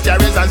turnip, berries,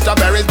 cherries and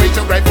strawberries,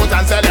 beetroot, grapefruit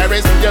and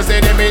celeries. You see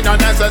the meat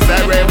not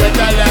necessary. We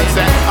tell them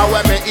say,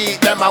 when me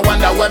eat them, I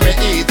wonder when me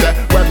eat.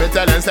 When me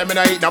tell them say me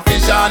no eat no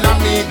fish or no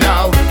meat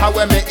now. How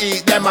when me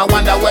eat them, I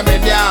wonder when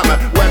me yam.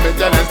 When me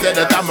tell them say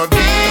that I'm a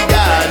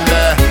vegan.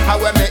 How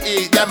when me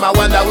eat them, I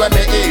wonder when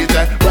me eat.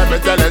 When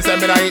me tell them say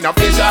me no eat no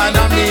fish or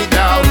no meat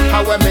now.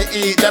 How when me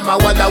eat them, I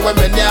wonder when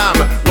me yam.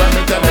 When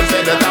me tell them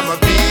say that I'm a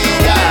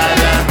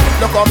vegan.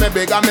 Look how me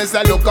big and me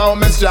say look how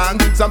me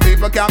strong. Some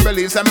people can't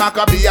believe say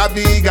Macka be a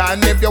vegan.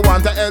 If you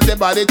want a healthy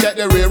body, check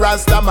the real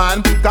Rasta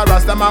man. Cause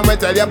Rasta man will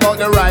tell you about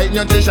the right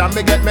nutrition.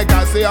 Me get me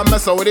calcium, me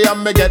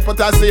sodium, me get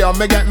potassium,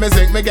 me get me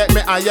zinc, me get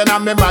me iron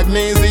and me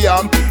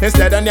magnesium.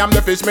 Instead of yam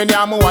the fish, me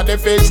yam what the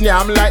fish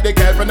yam. Like the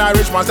kelp and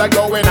Irish ones that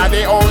go in at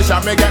the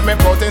ocean. Me get me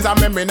proteins and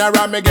me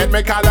mineral, me get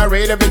me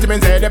calorie, the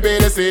vitamins A, the B,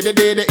 the C, the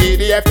D, the E,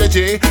 the F, the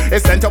G.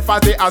 Essential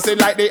fatty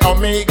acid like the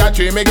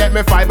omega-3. Me get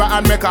me fiber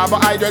and me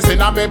carbohydrates in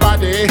my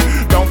body.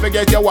 Don't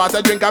forget your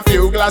water, drink a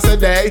few glasses a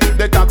day.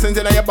 The toxins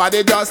in your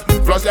body, just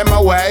flush them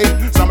away.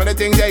 Some of the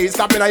things you eat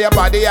stop in your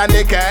body and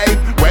decay.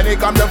 When it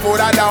comes to food,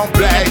 I don't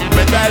play.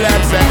 Me tell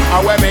them say,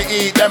 when me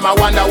eat them, I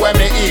wonder when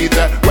me eat.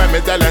 When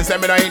me tell them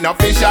say me no eat no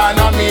fish or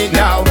no meat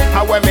now.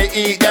 When me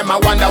eat them, I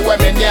wonder when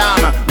me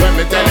yam. When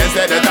me tell them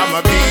say that I'm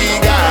a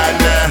vegan.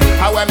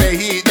 When me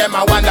eat them,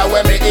 I wonder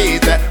when me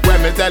eat.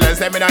 When me tell them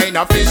say me no eat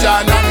no fish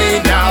or no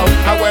meat now.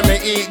 When me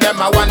eat them,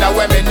 I wonder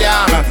when me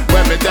yam.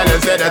 When me tell them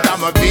say that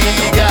I'm a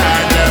vegan.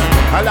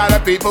 A lot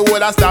of people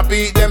would have stopped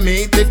eating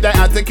meat if they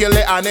had to kill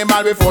the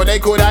animal before they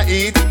could have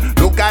eat.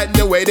 Look at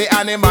the way the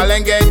animal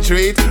and get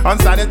treated.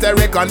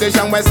 Unsanitary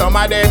condition where some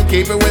of them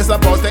keep it. We're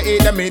supposed to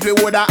eat the meat, we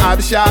would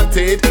have shot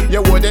it.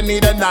 You wouldn't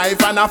need a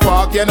knife and a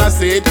fork, you know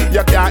see it.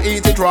 You can't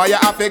eat it raw, you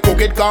have to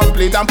cook it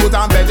complete and put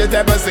on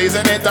vegetable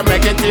season it to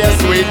make it taste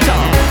sweet.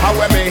 How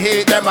when me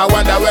eat them, I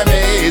wonder when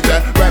me eat.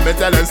 When me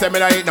tell them say me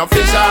no eat no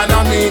fish or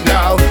no meat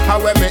now. How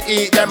when me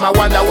eat them, I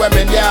wonder when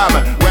me yam.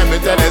 When me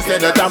tell them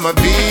say that I'm a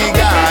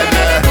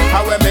vegan.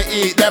 How when me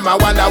eat them, I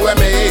wonder when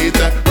me eat.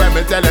 When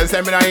me tell them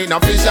say me no eat no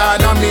fish or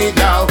no meat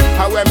now.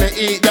 How when me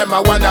eat them, I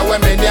wonder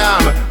when me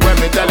yam. When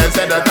me tell them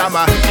say that I'm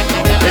a.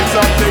 It's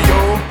up to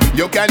you.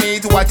 You can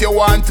eat what you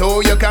want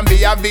to. You can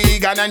be a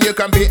vegan and you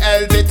can be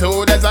healthy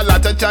too. There's a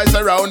lot of choice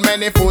around,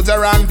 many foods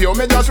around you.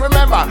 Me just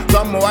remember,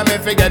 some more me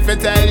forget to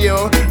tell you.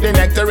 The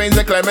nectarines,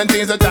 the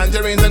clementines, the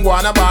tangerines, and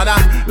guanabana,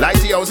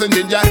 lychee house and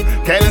ginger,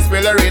 kale,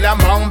 spirulina,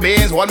 mung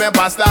beans, whole me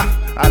pasta,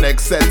 and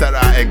etc,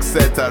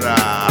 etc.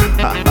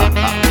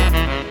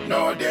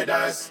 No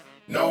deaders,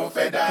 no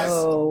feathers.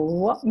 Oh,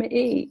 what me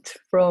eat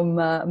from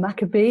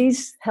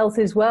Maccabees, Health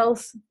is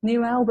Wealth,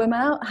 new album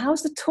out.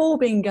 How's the tour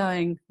been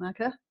going,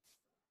 Macka?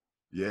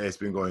 Yeah, it's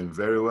been going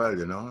very well,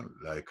 you know,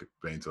 like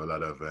playing to a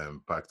lot of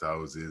packed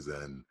houses,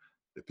 and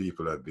the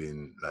people have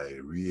been like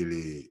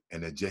really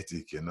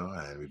energetic, you know,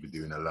 and we've been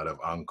doing a lot of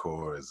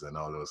encores and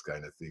all those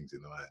kind of things, you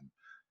know, and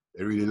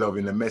they're really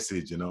loving the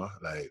message, you know.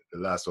 Like the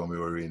last one we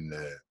were in,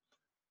 the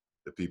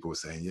people were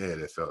saying, yeah,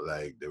 they felt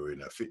like they were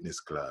in a fitness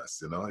class,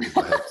 you know. It's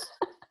like,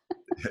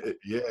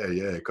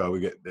 yeah,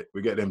 because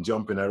we get them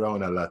jumping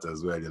around a lot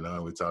as well, you know,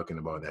 and we're talking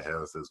about their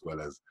health as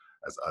well as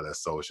other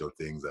social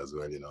things as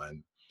well, you know,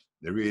 and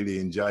they really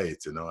enjoy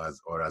it, you know,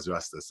 as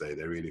Rasta say,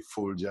 they really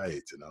full enjoy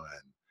it, you know,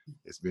 and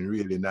it's been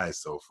really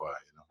nice so far,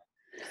 you know.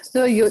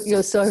 No,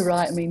 you're so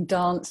right. I mean,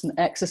 dance and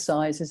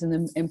exercise is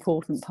an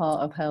important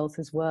part of health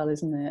as well,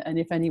 isn't it? And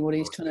if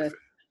anybody's trying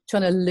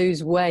to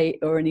lose weight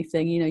or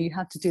anything, you know, you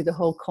have to do the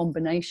whole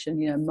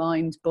combination, you know,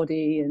 mind,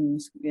 body, and,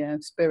 you know,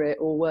 spirit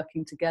all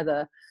working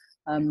together.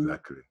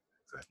 Exactly.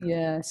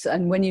 Yes,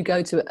 and when you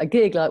go to a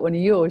gig like one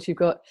of yours, you've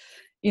got,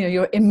 you know,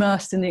 you're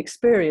immersed in the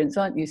experience,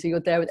 aren't you? So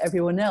you're there with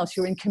everyone else.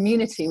 You're in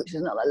community, which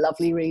is another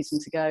lovely reason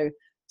to go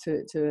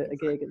to a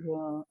gig as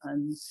well.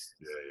 And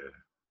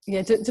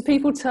yeah. Do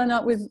people turn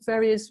up with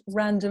various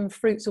random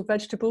fruits or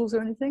vegetables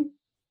or anything?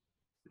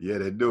 Yeah,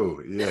 they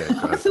do. Yeah,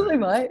 I thought they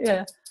might.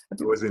 Yeah.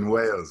 It was in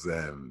Wales.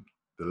 The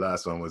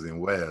last one was in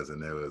Wales,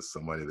 and there was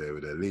somebody there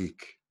with a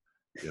leek.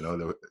 You know,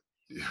 they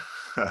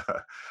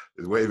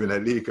was waving a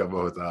leek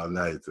about all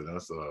night. You know,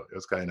 so it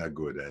was kind of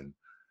good. And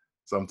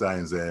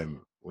sometimes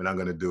when I'm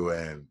gonna do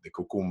the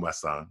Cucumba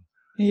song,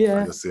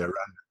 I just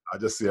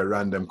see a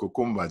random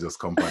Cucumba just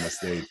come on the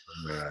stage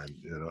somewhere,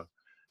 and you know,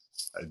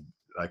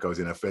 I was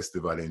in a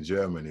festival in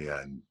Germany,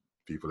 and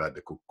people had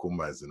the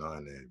Cucumbas, you know,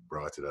 and they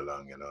brought it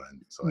along, you know,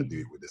 and so I do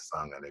it with the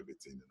song and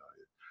everything, you know.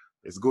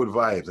 It's good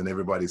vibes, and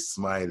everybody's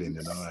smiling,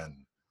 you know.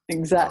 And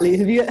exactly.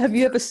 Have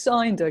you ever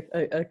signed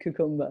a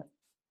Cucumba?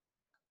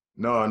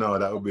 No,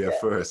 that would be a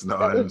first. No,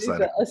 I was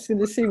going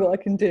to see what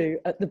I can do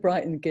at the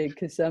Brighton gig,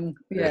 because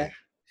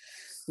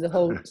the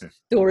whole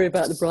story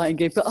about the Brighton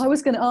gig. But I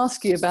was going to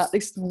ask you about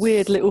this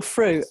weird little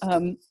fruit.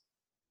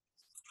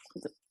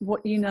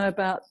 What you know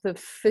about the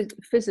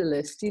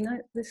physalis? Do you know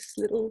this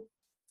little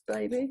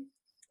baby?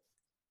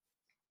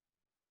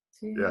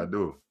 Yeah, I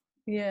do.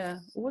 Yeah.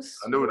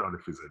 I know about the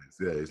physalis.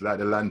 Yeah, it's like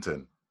the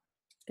lantern.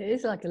 It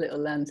is like a little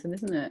lantern,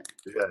 isn't it?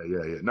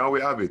 Yeah. No,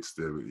 we have it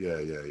still. Yeah.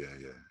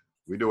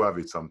 We do have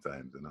it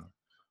sometimes, you know.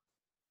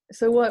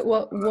 So what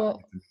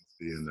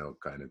you know,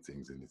 kind of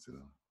things in it, you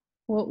know.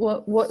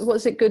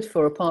 What's it good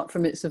for, apart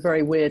from it's a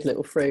very weird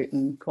little fruit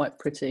and quite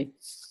pretty?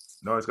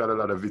 No, it's got a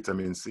lot of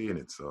vitamin C in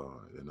it,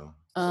 so you know.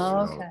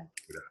 Oh, so, you know, okay.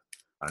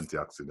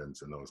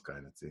 Antioxidants and those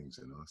kind of things,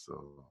 you know.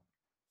 So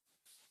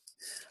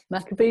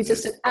Maccabee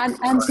just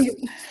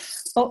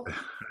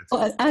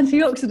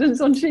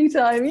antioxidants on tea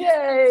time,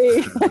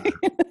 yay!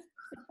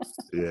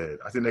 Yeah,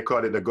 I think they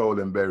call it the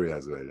golden berry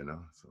as well, you know.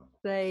 So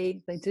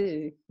they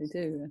do, I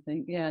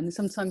think, yeah. And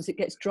sometimes it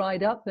gets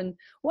dried up. And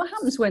what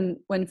happens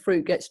when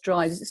fruit gets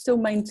dried? Does it still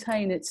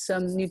maintain its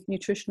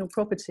nutritional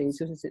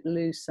properties, or does it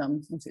lose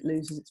some once it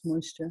loses its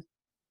moisture?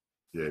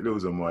 Yeah, it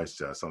loses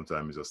moisture.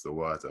 Sometimes it's just the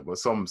water, but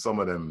some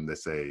of them, they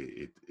say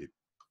it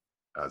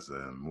has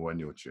more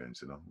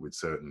nutrients, you know. With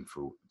certain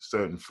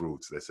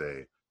fruits, they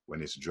say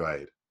when it's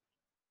dried,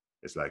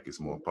 it's like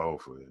it's more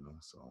powerful, you know.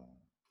 So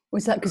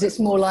was that because it's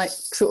more like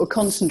sort of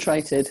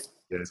concentrated?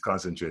 Yeah, it's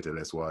concentrated,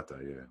 less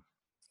water. Yeah.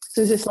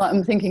 So is this like,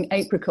 I'm thinking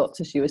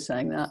apricots, as you were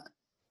saying that?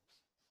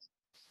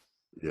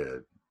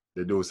 Yeah,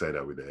 they do say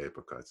that with the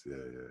apricots. Yeah.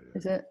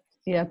 Is it?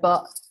 Yeah,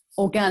 but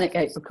organic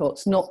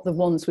apricots, not the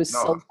ones with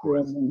sulfur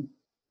in them.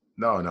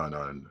 No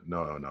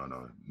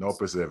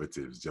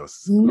preservatives,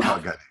 just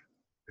organic.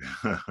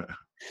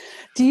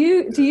 Do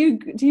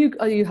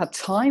you have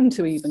time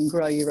to even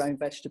grow your own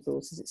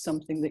vegetables? Is it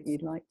something that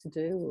you'd like to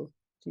do, or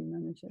do you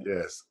manage it?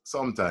 Yes,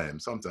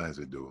 sometimes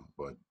we do,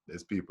 but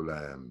there's people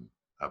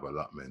have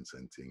allotments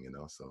and thing, you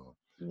know. So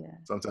yeah,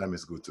 sometimes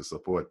it's good to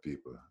support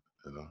people,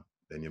 you know.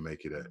 Then you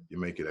make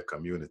it a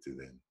community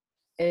then.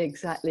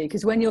 Exactly,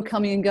 because when you're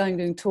coming and going,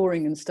 doing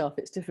touring and stuff,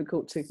 it's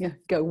difficult to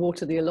go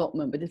water the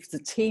allotment. But if it's a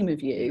team of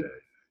you,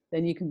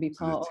 then you can be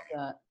part of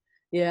that.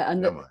 Yeah,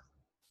 and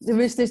there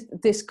is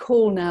this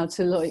call now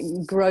to like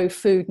grow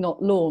food,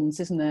 not lawns,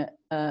 isn't it?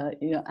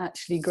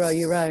 Actually grow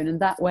your own, and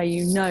that way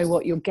you know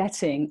what you're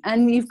getting,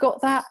 and you've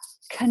got that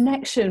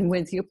connection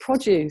with your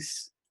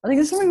produce. I think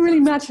there's something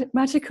really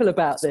magical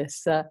about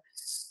this.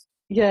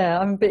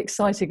 I'm a bit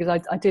excited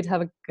because I did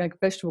have a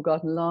vegetable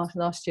garden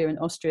last year in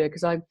Austria,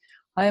 because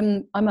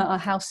I'm a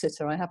house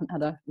sitter. I haven't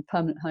had a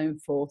permanent home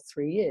for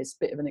 3 years.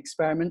 Bit of an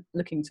experiment,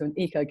 looking to an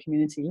eco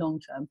community long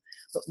term.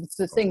 But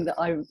the thing that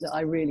I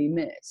really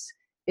miss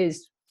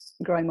is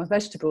growing my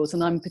vegetables,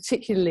 and I'm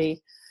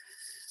particularly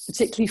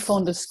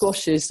fond of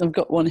squashes. I've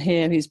got one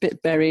here. He's a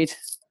bit buried,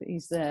 but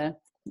he's there.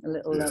 A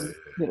little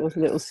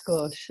little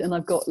squash, and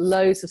I've got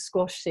loads of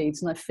squash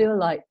seeds, and I feel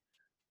like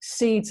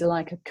seeds are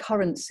like a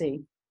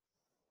currency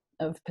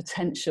of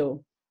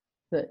potential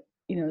that,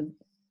 you know,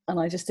 and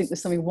I just think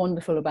there's something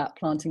wonderful about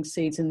planting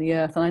seeds in the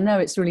earth. And I know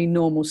it's really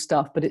normal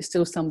stuff, but it's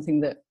still something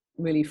that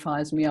really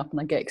fires me up, and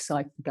I get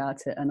excited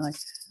about it. And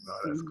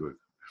that's good.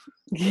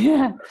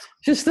 Yeah,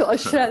 just thought I'd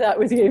share that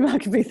with you,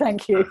 Macka.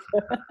 Thank you.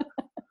 I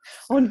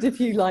wondered if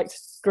you liked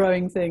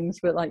growing things,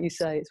 but like you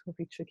say, it's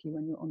probably tricky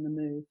when you're on the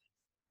move.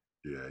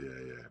 Yeah.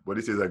 But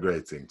it is a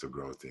great thing to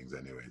grow things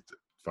anyway,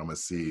 from a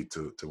seed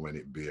to when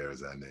it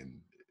bears, and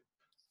then,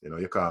 you know,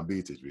 you can't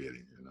beat it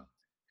really, you know.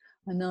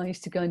 I know I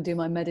used to go and do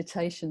my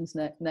meditations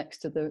next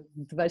to the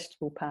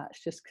vegetable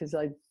patch just because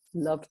I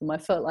loved them. I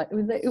felt like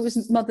it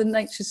was Mother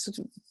Nature's sort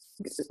of,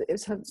 it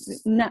was her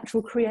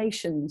natural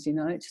creations, you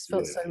know. It just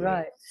felt so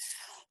right.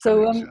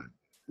 So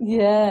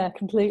yeah,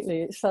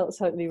 completely. It felt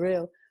totally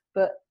real.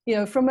 But, you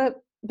know, from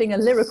being a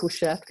lyrical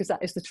chef, because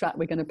that is the track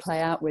we're going to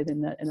play out with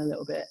in a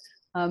little bit.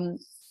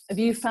 Have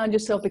you found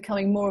yourself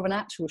becoming more of an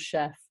actual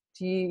chef?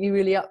 Do you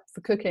really up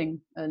for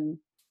cooking and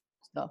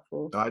stuff?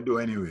 Or? I do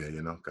anyway,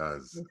 you know,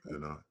 because, you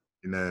know,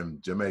 in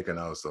Jamaican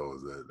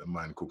households, the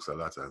man cooks a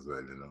lot as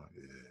well, you know.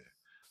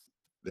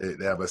 Yeah.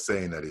 They have a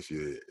saying that if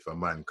a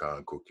man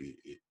can't cook,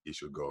 he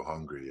should go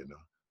hungry, you know.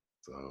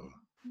 So,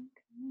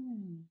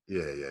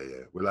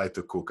 yeah. We like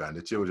to cook, and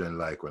the children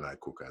like when I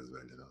cook as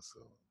well, you know.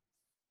 So.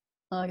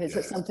 Okay, so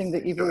it's something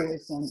that you've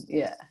always done,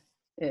 yeah.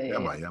 Yeah,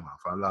 man.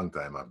 For a long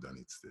time, I've done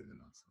it still, you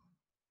know.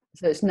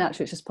 So it's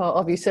natural, it's just part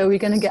of you. So we're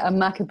going to get a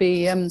Macka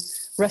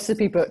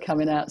recipe book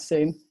coming out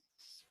soon.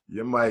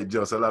 You might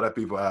just, a lot of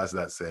people ask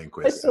that same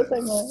question.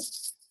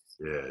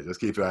 Yeah, just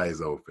keep your eyes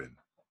open.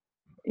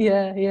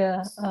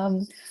 Yeah. I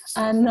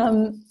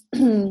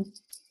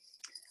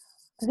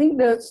think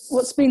that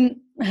what's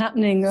been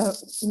happening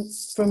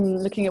from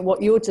looking at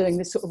what you're doing,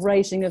 this sort of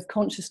raising of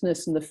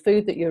consciousness and the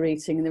food that you're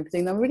eating and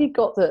everything, I really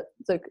got that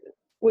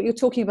what you're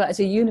talking about is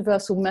a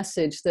universal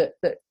message that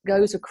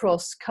goes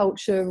across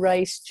culture,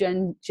 race,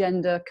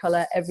 gender,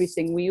 colour,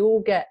 everything. We all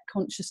get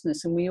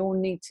consciousness and we all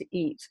need to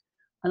eat.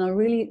 And I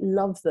really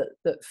love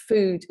that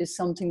food is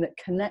something that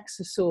connects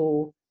us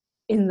all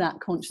in that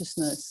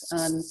consciousness.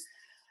 And,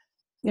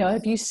 you know,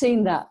 have you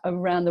seen that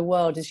around the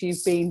world as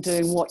you've been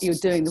doing what you're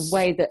doing, the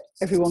way that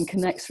everyone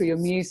connects through your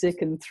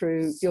music and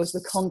through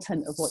the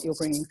content of what you're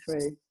bringing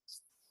through?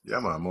 Yeah,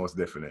 man, most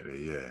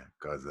definitely, yeah.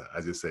 Because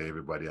as you say,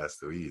 everybody has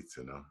to eat,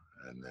 you know.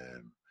 And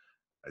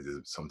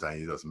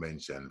sometimes you just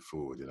mention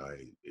food, you know,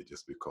 it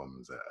just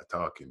becomes a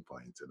talking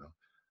point, you know.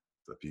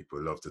 So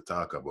people love to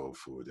talk about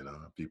food, you know.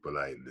 People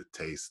like the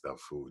taste of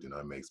food, you know.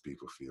 It makes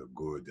people feel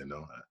good, you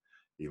know.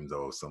 Even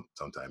though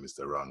sometimes it's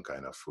the wrong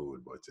kind of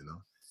food, but, you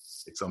know,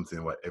 it's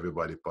something what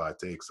everybody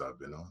partakes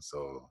of, you know.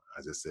 So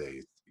as I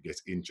say, it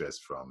gets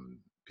interest from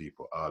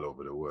people all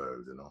over the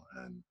world, you know.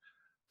 And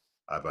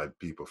I've had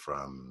people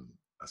from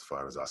as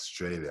far as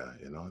Australia,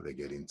 you know, they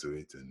get into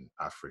it, and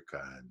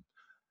Africa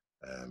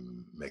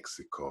and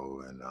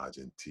Mexico and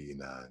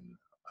Argentina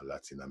and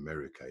Latin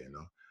America, you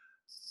know,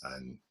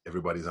 and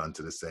everybody's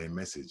onto the same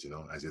message, you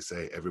know. As you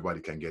say, everybody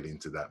can get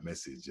into that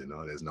message, you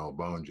know. There's no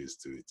boundaries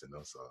to it, you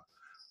know. So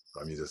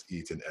from you just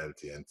eating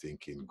healthy and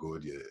thinking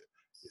good, you're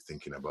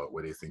thinking about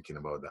what you're thinking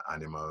about the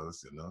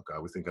animals, you know,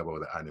 because we think about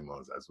the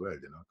animals as well,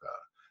 you know,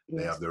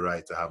 they have the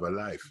right to have a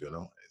life, you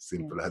know,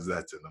 simple as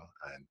that, you know.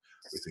 And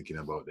we're thinking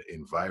about the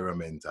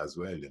environment as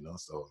well, you know.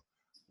 So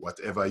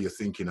whatever you're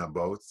thinking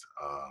about,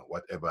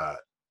 whatever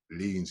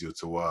leans you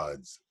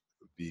towards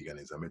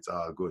veganism, it's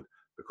all good,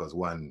 because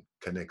one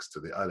connects to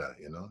the other,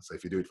 you know. So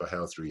if you do it for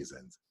health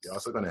reasons, you're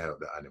also going to help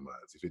the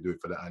animals. If you do it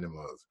for the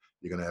animals,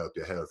 you're going to help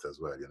your health as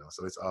well, you know.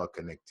 So it's all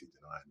connected, you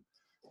know. And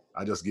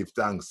I just give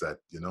thanks that,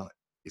 you know,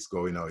 it's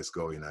going how it's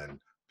going, and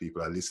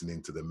people are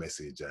listening to the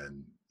message,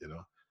 and, you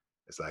know,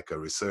 it's like a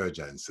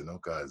resurgence, you know,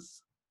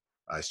 because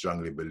I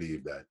strongly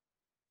believe that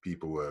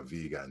people were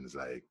vegans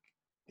like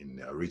in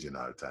the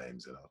original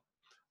times, you know.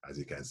 As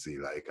you can see,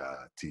 like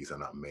our teeth are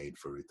not made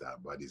for it, our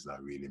body's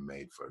not really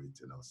made for it,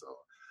 you know. So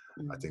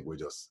I think we're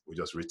just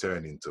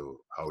returning to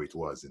how it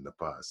was in the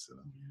past, you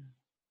know.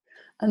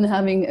 And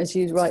having, as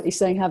you rightly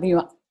saying,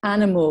 having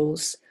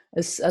animals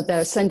as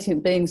they're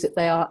sentient beings, that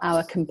they are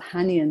our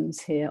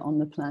companions here on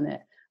the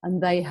planet,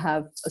 and they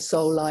have a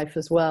soul life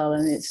as well.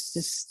 And it's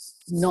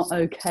just not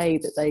okay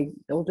that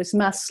all this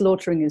mass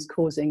slaughtering is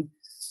causing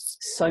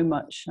so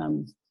much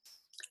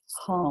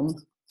harm,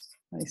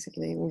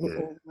 basically.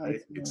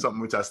 It's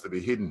something which has to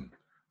be hidden.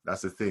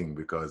 That's the thing,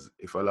 because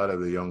if a lot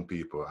of the young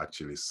people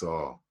actually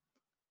saw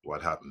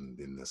what happened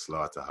in the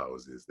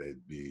slaughterhouses,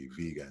 they'd be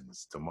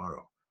vegans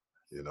tomorrow.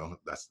 You know,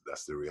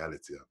 that's the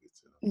reality of it.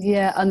 You know?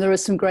 Yeah, and there are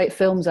some great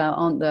films out,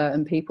 aren't there,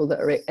 and people that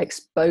are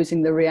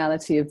exposing the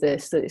reality of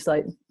this, that it's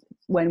like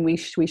when we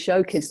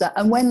show kids that.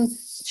 And when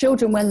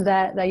children, when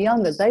they're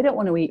younger, they don't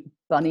want to eat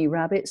bunny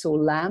rabbits or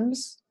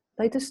lambs.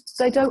 They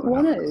don't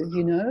want to,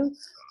 you know.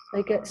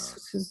 They get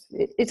sort of,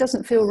 it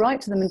doesn't feel right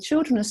to them. And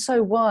children are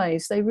so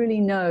wise; they really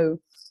know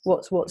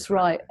what's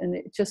right, and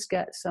it just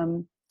gets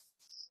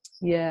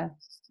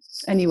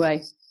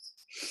Anyway,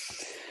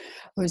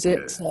 was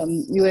it?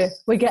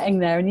 We're getting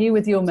there, and you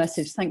with your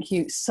message. Thank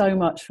you so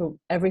much for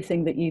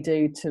everything that you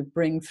do to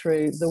bring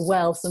through the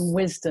wealth and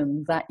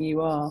wisdom that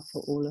you are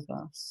for all of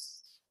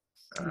us.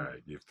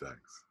 Give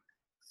thanks.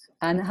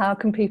 And how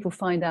can people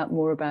find out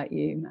more about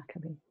you,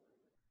 Macka?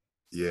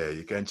 Yeah,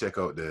 you can check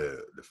out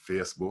the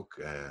Facebook,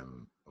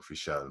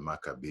 official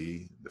Macka,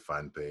 the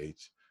fan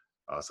page,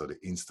 also the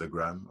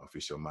Instagram,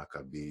 official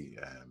Macka, the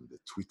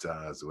Twitter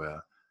as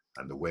well,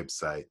 and the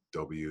website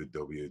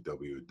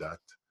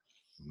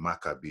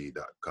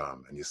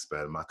www.maccab.com, and you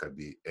spell Maccab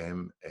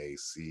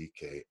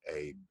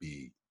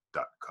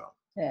MACKAB.com.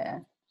 Yeah,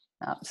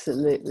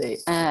 absolutely.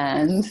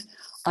 And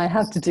I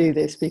have to do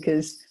this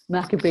because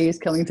Macka is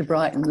coming to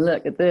Brighton.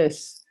 Look at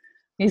this.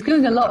 He's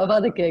doing a lot of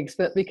other gigs,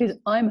 but because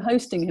I'm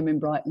hosting him in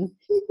Brighton,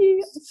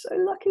 I'm so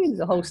lucky. There's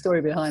a whole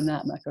story behind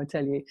that, Macka, I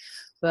tell you.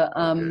 But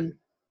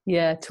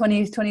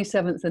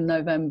 27th of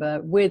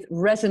November with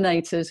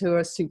Resonators, who are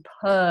a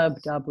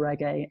superb dub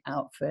reggae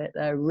outfit.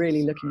 They're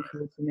really looking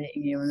forward to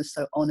meeting you and are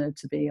so honoured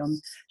to be on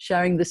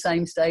sharing the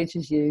same stage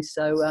as you.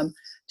 So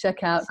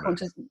check out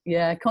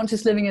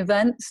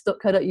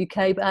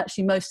consciouslivingevents.co.uk, but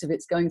actually most of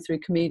it's going through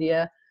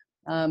Comedia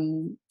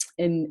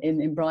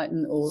in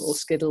Brighton or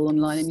Skiddle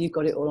online, and you've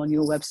got it all on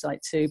your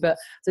website too. But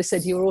as I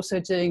said, you're also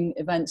doing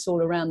events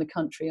all around the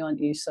country, aren't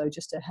you? So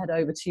just to head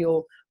over to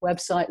your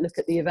website, look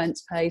at the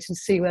events page and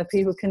see where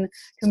people can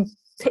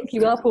pick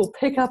you up or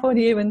pick up on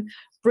you and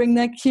bring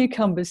their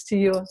cucumbers to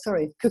your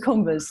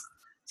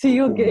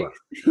gig.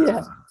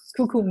 Yeah,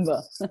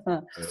 Cucumba.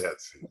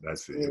 That's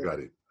it. You got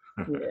it.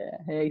 Yeah.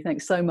 Hey,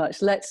 thanks so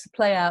much. Let's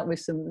play out with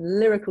some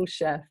Lyrical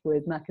Chef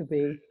with Macka.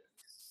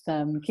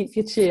 Keep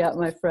your chi up,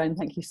 my friend.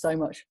 Thank you so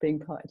much for being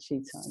part of Chi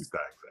Time. Thanks.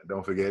 And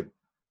don't forget.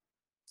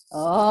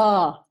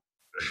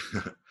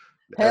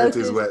 Health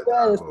is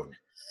wealth.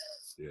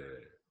 Yeah.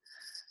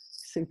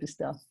 Super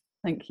stuff.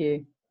 Thank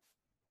you.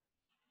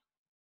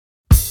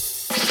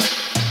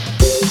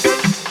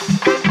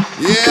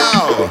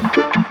 Yeah,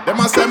 they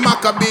must say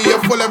Macka, you're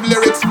full of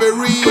lyrics for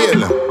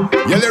real.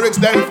 Your lyrics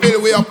then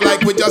fill we up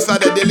like we just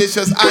had a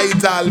delicious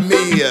ital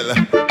meal.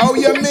 Oh,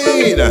 you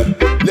mean?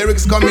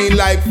 Lyrics come in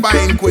like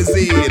fine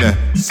cuisine,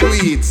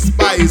 sweet,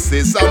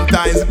 spicy,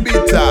 sometimes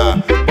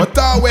bitter, but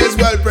always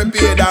well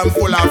prepared and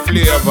full of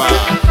flavor.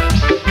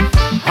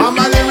 I'm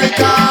a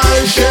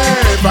lyrical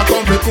chef, I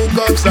come to cook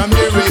up some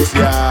lyrics,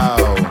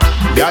 yo.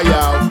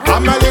 Yeah.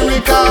 I'm a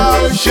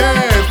lyrical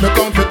chef, I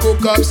come to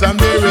cook up some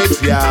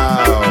lyrics, yo.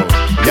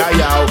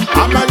 Yeah.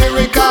 I'm a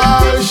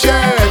lyrical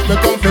chef, I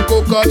come to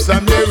cook up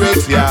some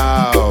lyrics,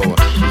 yo.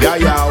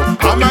 Yeah.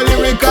 I'm a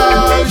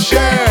lyrical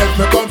chef,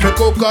 I come to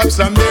cook up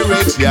some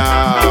lyrics, yo.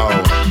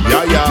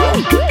 Yeah.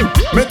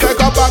 Me take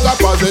a bag of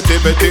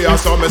positivity and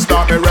so me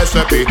start me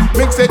recipe.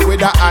 Mix it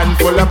with a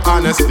handful of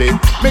honesty.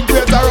 Me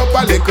grate her up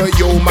a little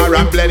humor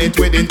and blend it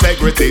with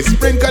integrity.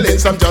 Sprinkle in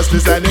some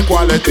justice and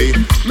equality.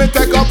 Me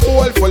take a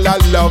bowl full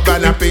of love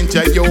and a pinch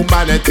of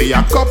humanity.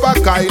 A cup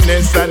of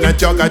kindness and a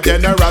jug of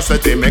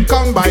generosity. Me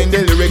combine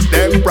the lyrics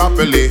them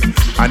properly,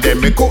 and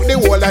then me cook the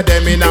whole of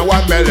them in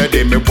our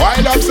melody. Me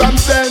boil up some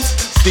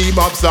sense, steam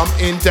up some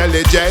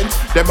intelligence.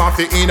 Them have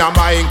to in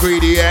my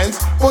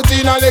ingredients. Put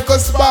in a little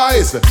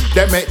spice.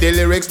 Them make the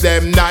lyrics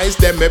them nice.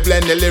 Then me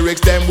blend the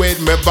lyrics them with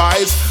me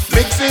vice.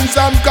 Mixing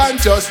some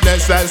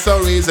consciousness and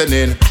some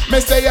reasoning. Me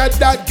say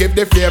that give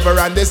the flavor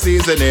and the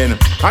seasoning.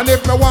 And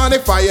if me want the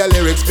fire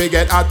lyrics to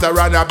get hotter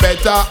and a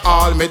better,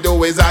 all me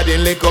do is add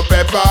in little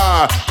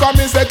pepper. Come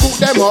and say cook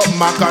them up,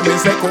 Macka, me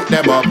say cook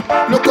them up.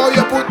 Look how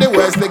you put the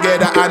words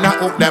together and I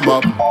hook them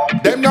up.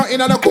 Them not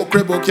in a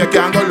cookery book, you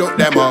can't go look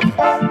them up.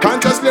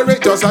 Conscious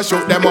lyrics just a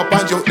shoot them up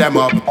and shoot them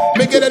up.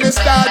 Me get the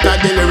start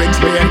of the lyrics,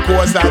 main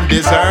course and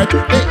dessert.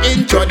 The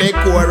intro, the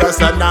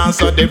chorus and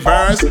also the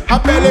verse. A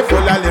belly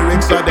full of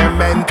lyrics so they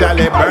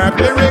mentally burp.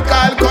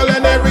 Lyrical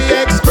culinary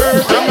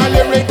expert, I'm a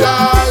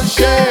lyrical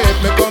chef.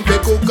 Me come to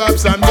cook up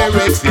some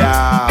lyrics,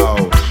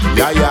 yow.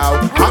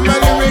 Yeah. I'm a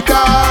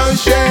lyrical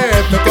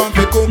chef. Me come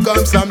to cook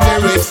up some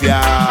lyrics,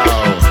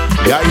 yow.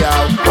 Yeah.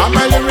 I'm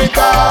a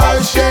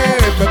lyrical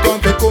chef. Me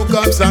come to cook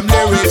up some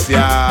lyrics,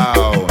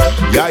 yow.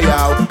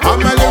 Yeah.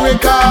 I'm a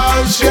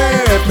lyrical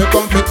chef. Me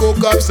come to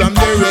cook up some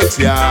lyrics,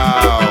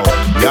 yow.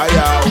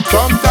 Yeah.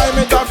 Sometimes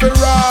it have to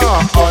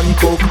raw,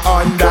 uncooked,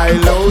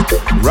 undilute,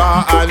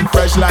 raw and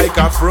fresh like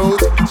a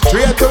fruit.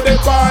 Straight to the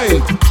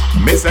point,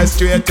 me say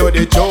straight to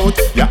the truth.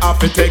 You have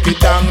to take it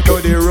down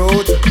to the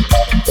root.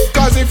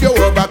 Cause if you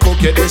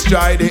overcook it,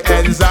 destroy the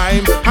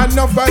enzyme.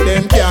 Enough of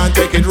them can't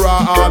take it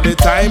raw all the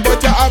time,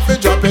 but you have to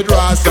drop it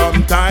raw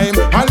sometime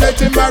and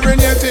let it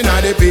marinate in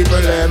the people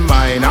in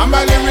mind. I'm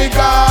a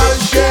lyrical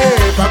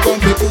chef, I come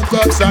to cook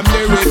up some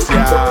lyrics,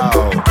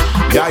 yow.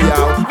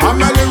 Yeah.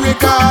 I'm a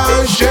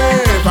lyrical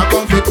chef, I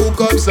come to cook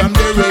up some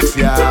lyrics,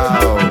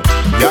 yow.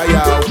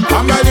 Yeah.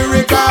 I'm a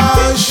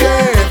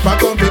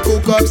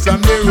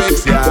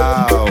lyrics,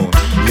 yo.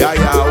 Yeah,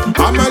 yo.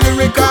 I'm a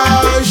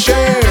lyrical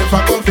chef.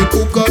 I come to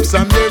cook up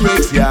some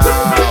lyrics, yo.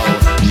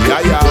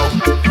 Yeah, yo.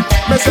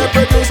 Me say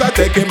producer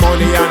taking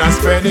money and I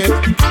spend it.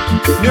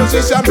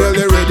 Musician build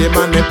the rhythm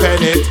and me pen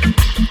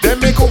it. Then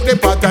me cook the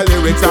pot of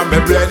lyrics and me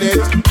blend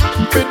it.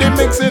 For the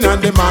mixing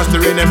and the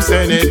mastering, them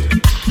send it.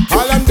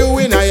 All I'm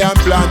doing, I am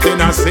planting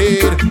a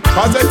seed.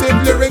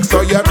 Positive lyrics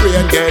so your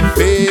brain get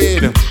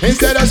feed.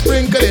 Instead of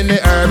sprinkling the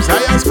herbs,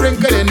 I am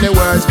sprinkling the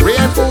words.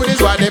 Brain food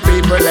is what the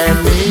people them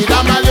need.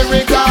 I'm a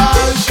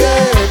lyrical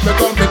chef. Me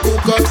come to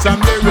cook up some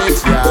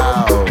lyrics,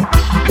 yo.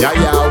 Yeah,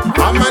 yo.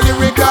 I'm a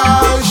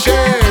lyrical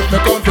chef. Me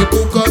come to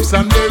cook up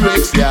some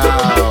lyrics, yo.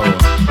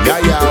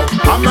 Yeah, yo.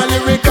 I'm a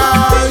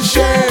lyrical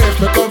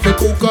chef. Me come to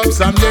cook up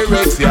some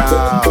lyrics, yo.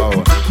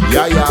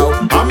 Yeah, yo.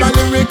 I'm a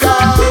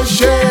lyrical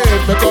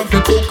chef. Me come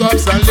to cook up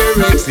some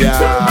lyrics, yo.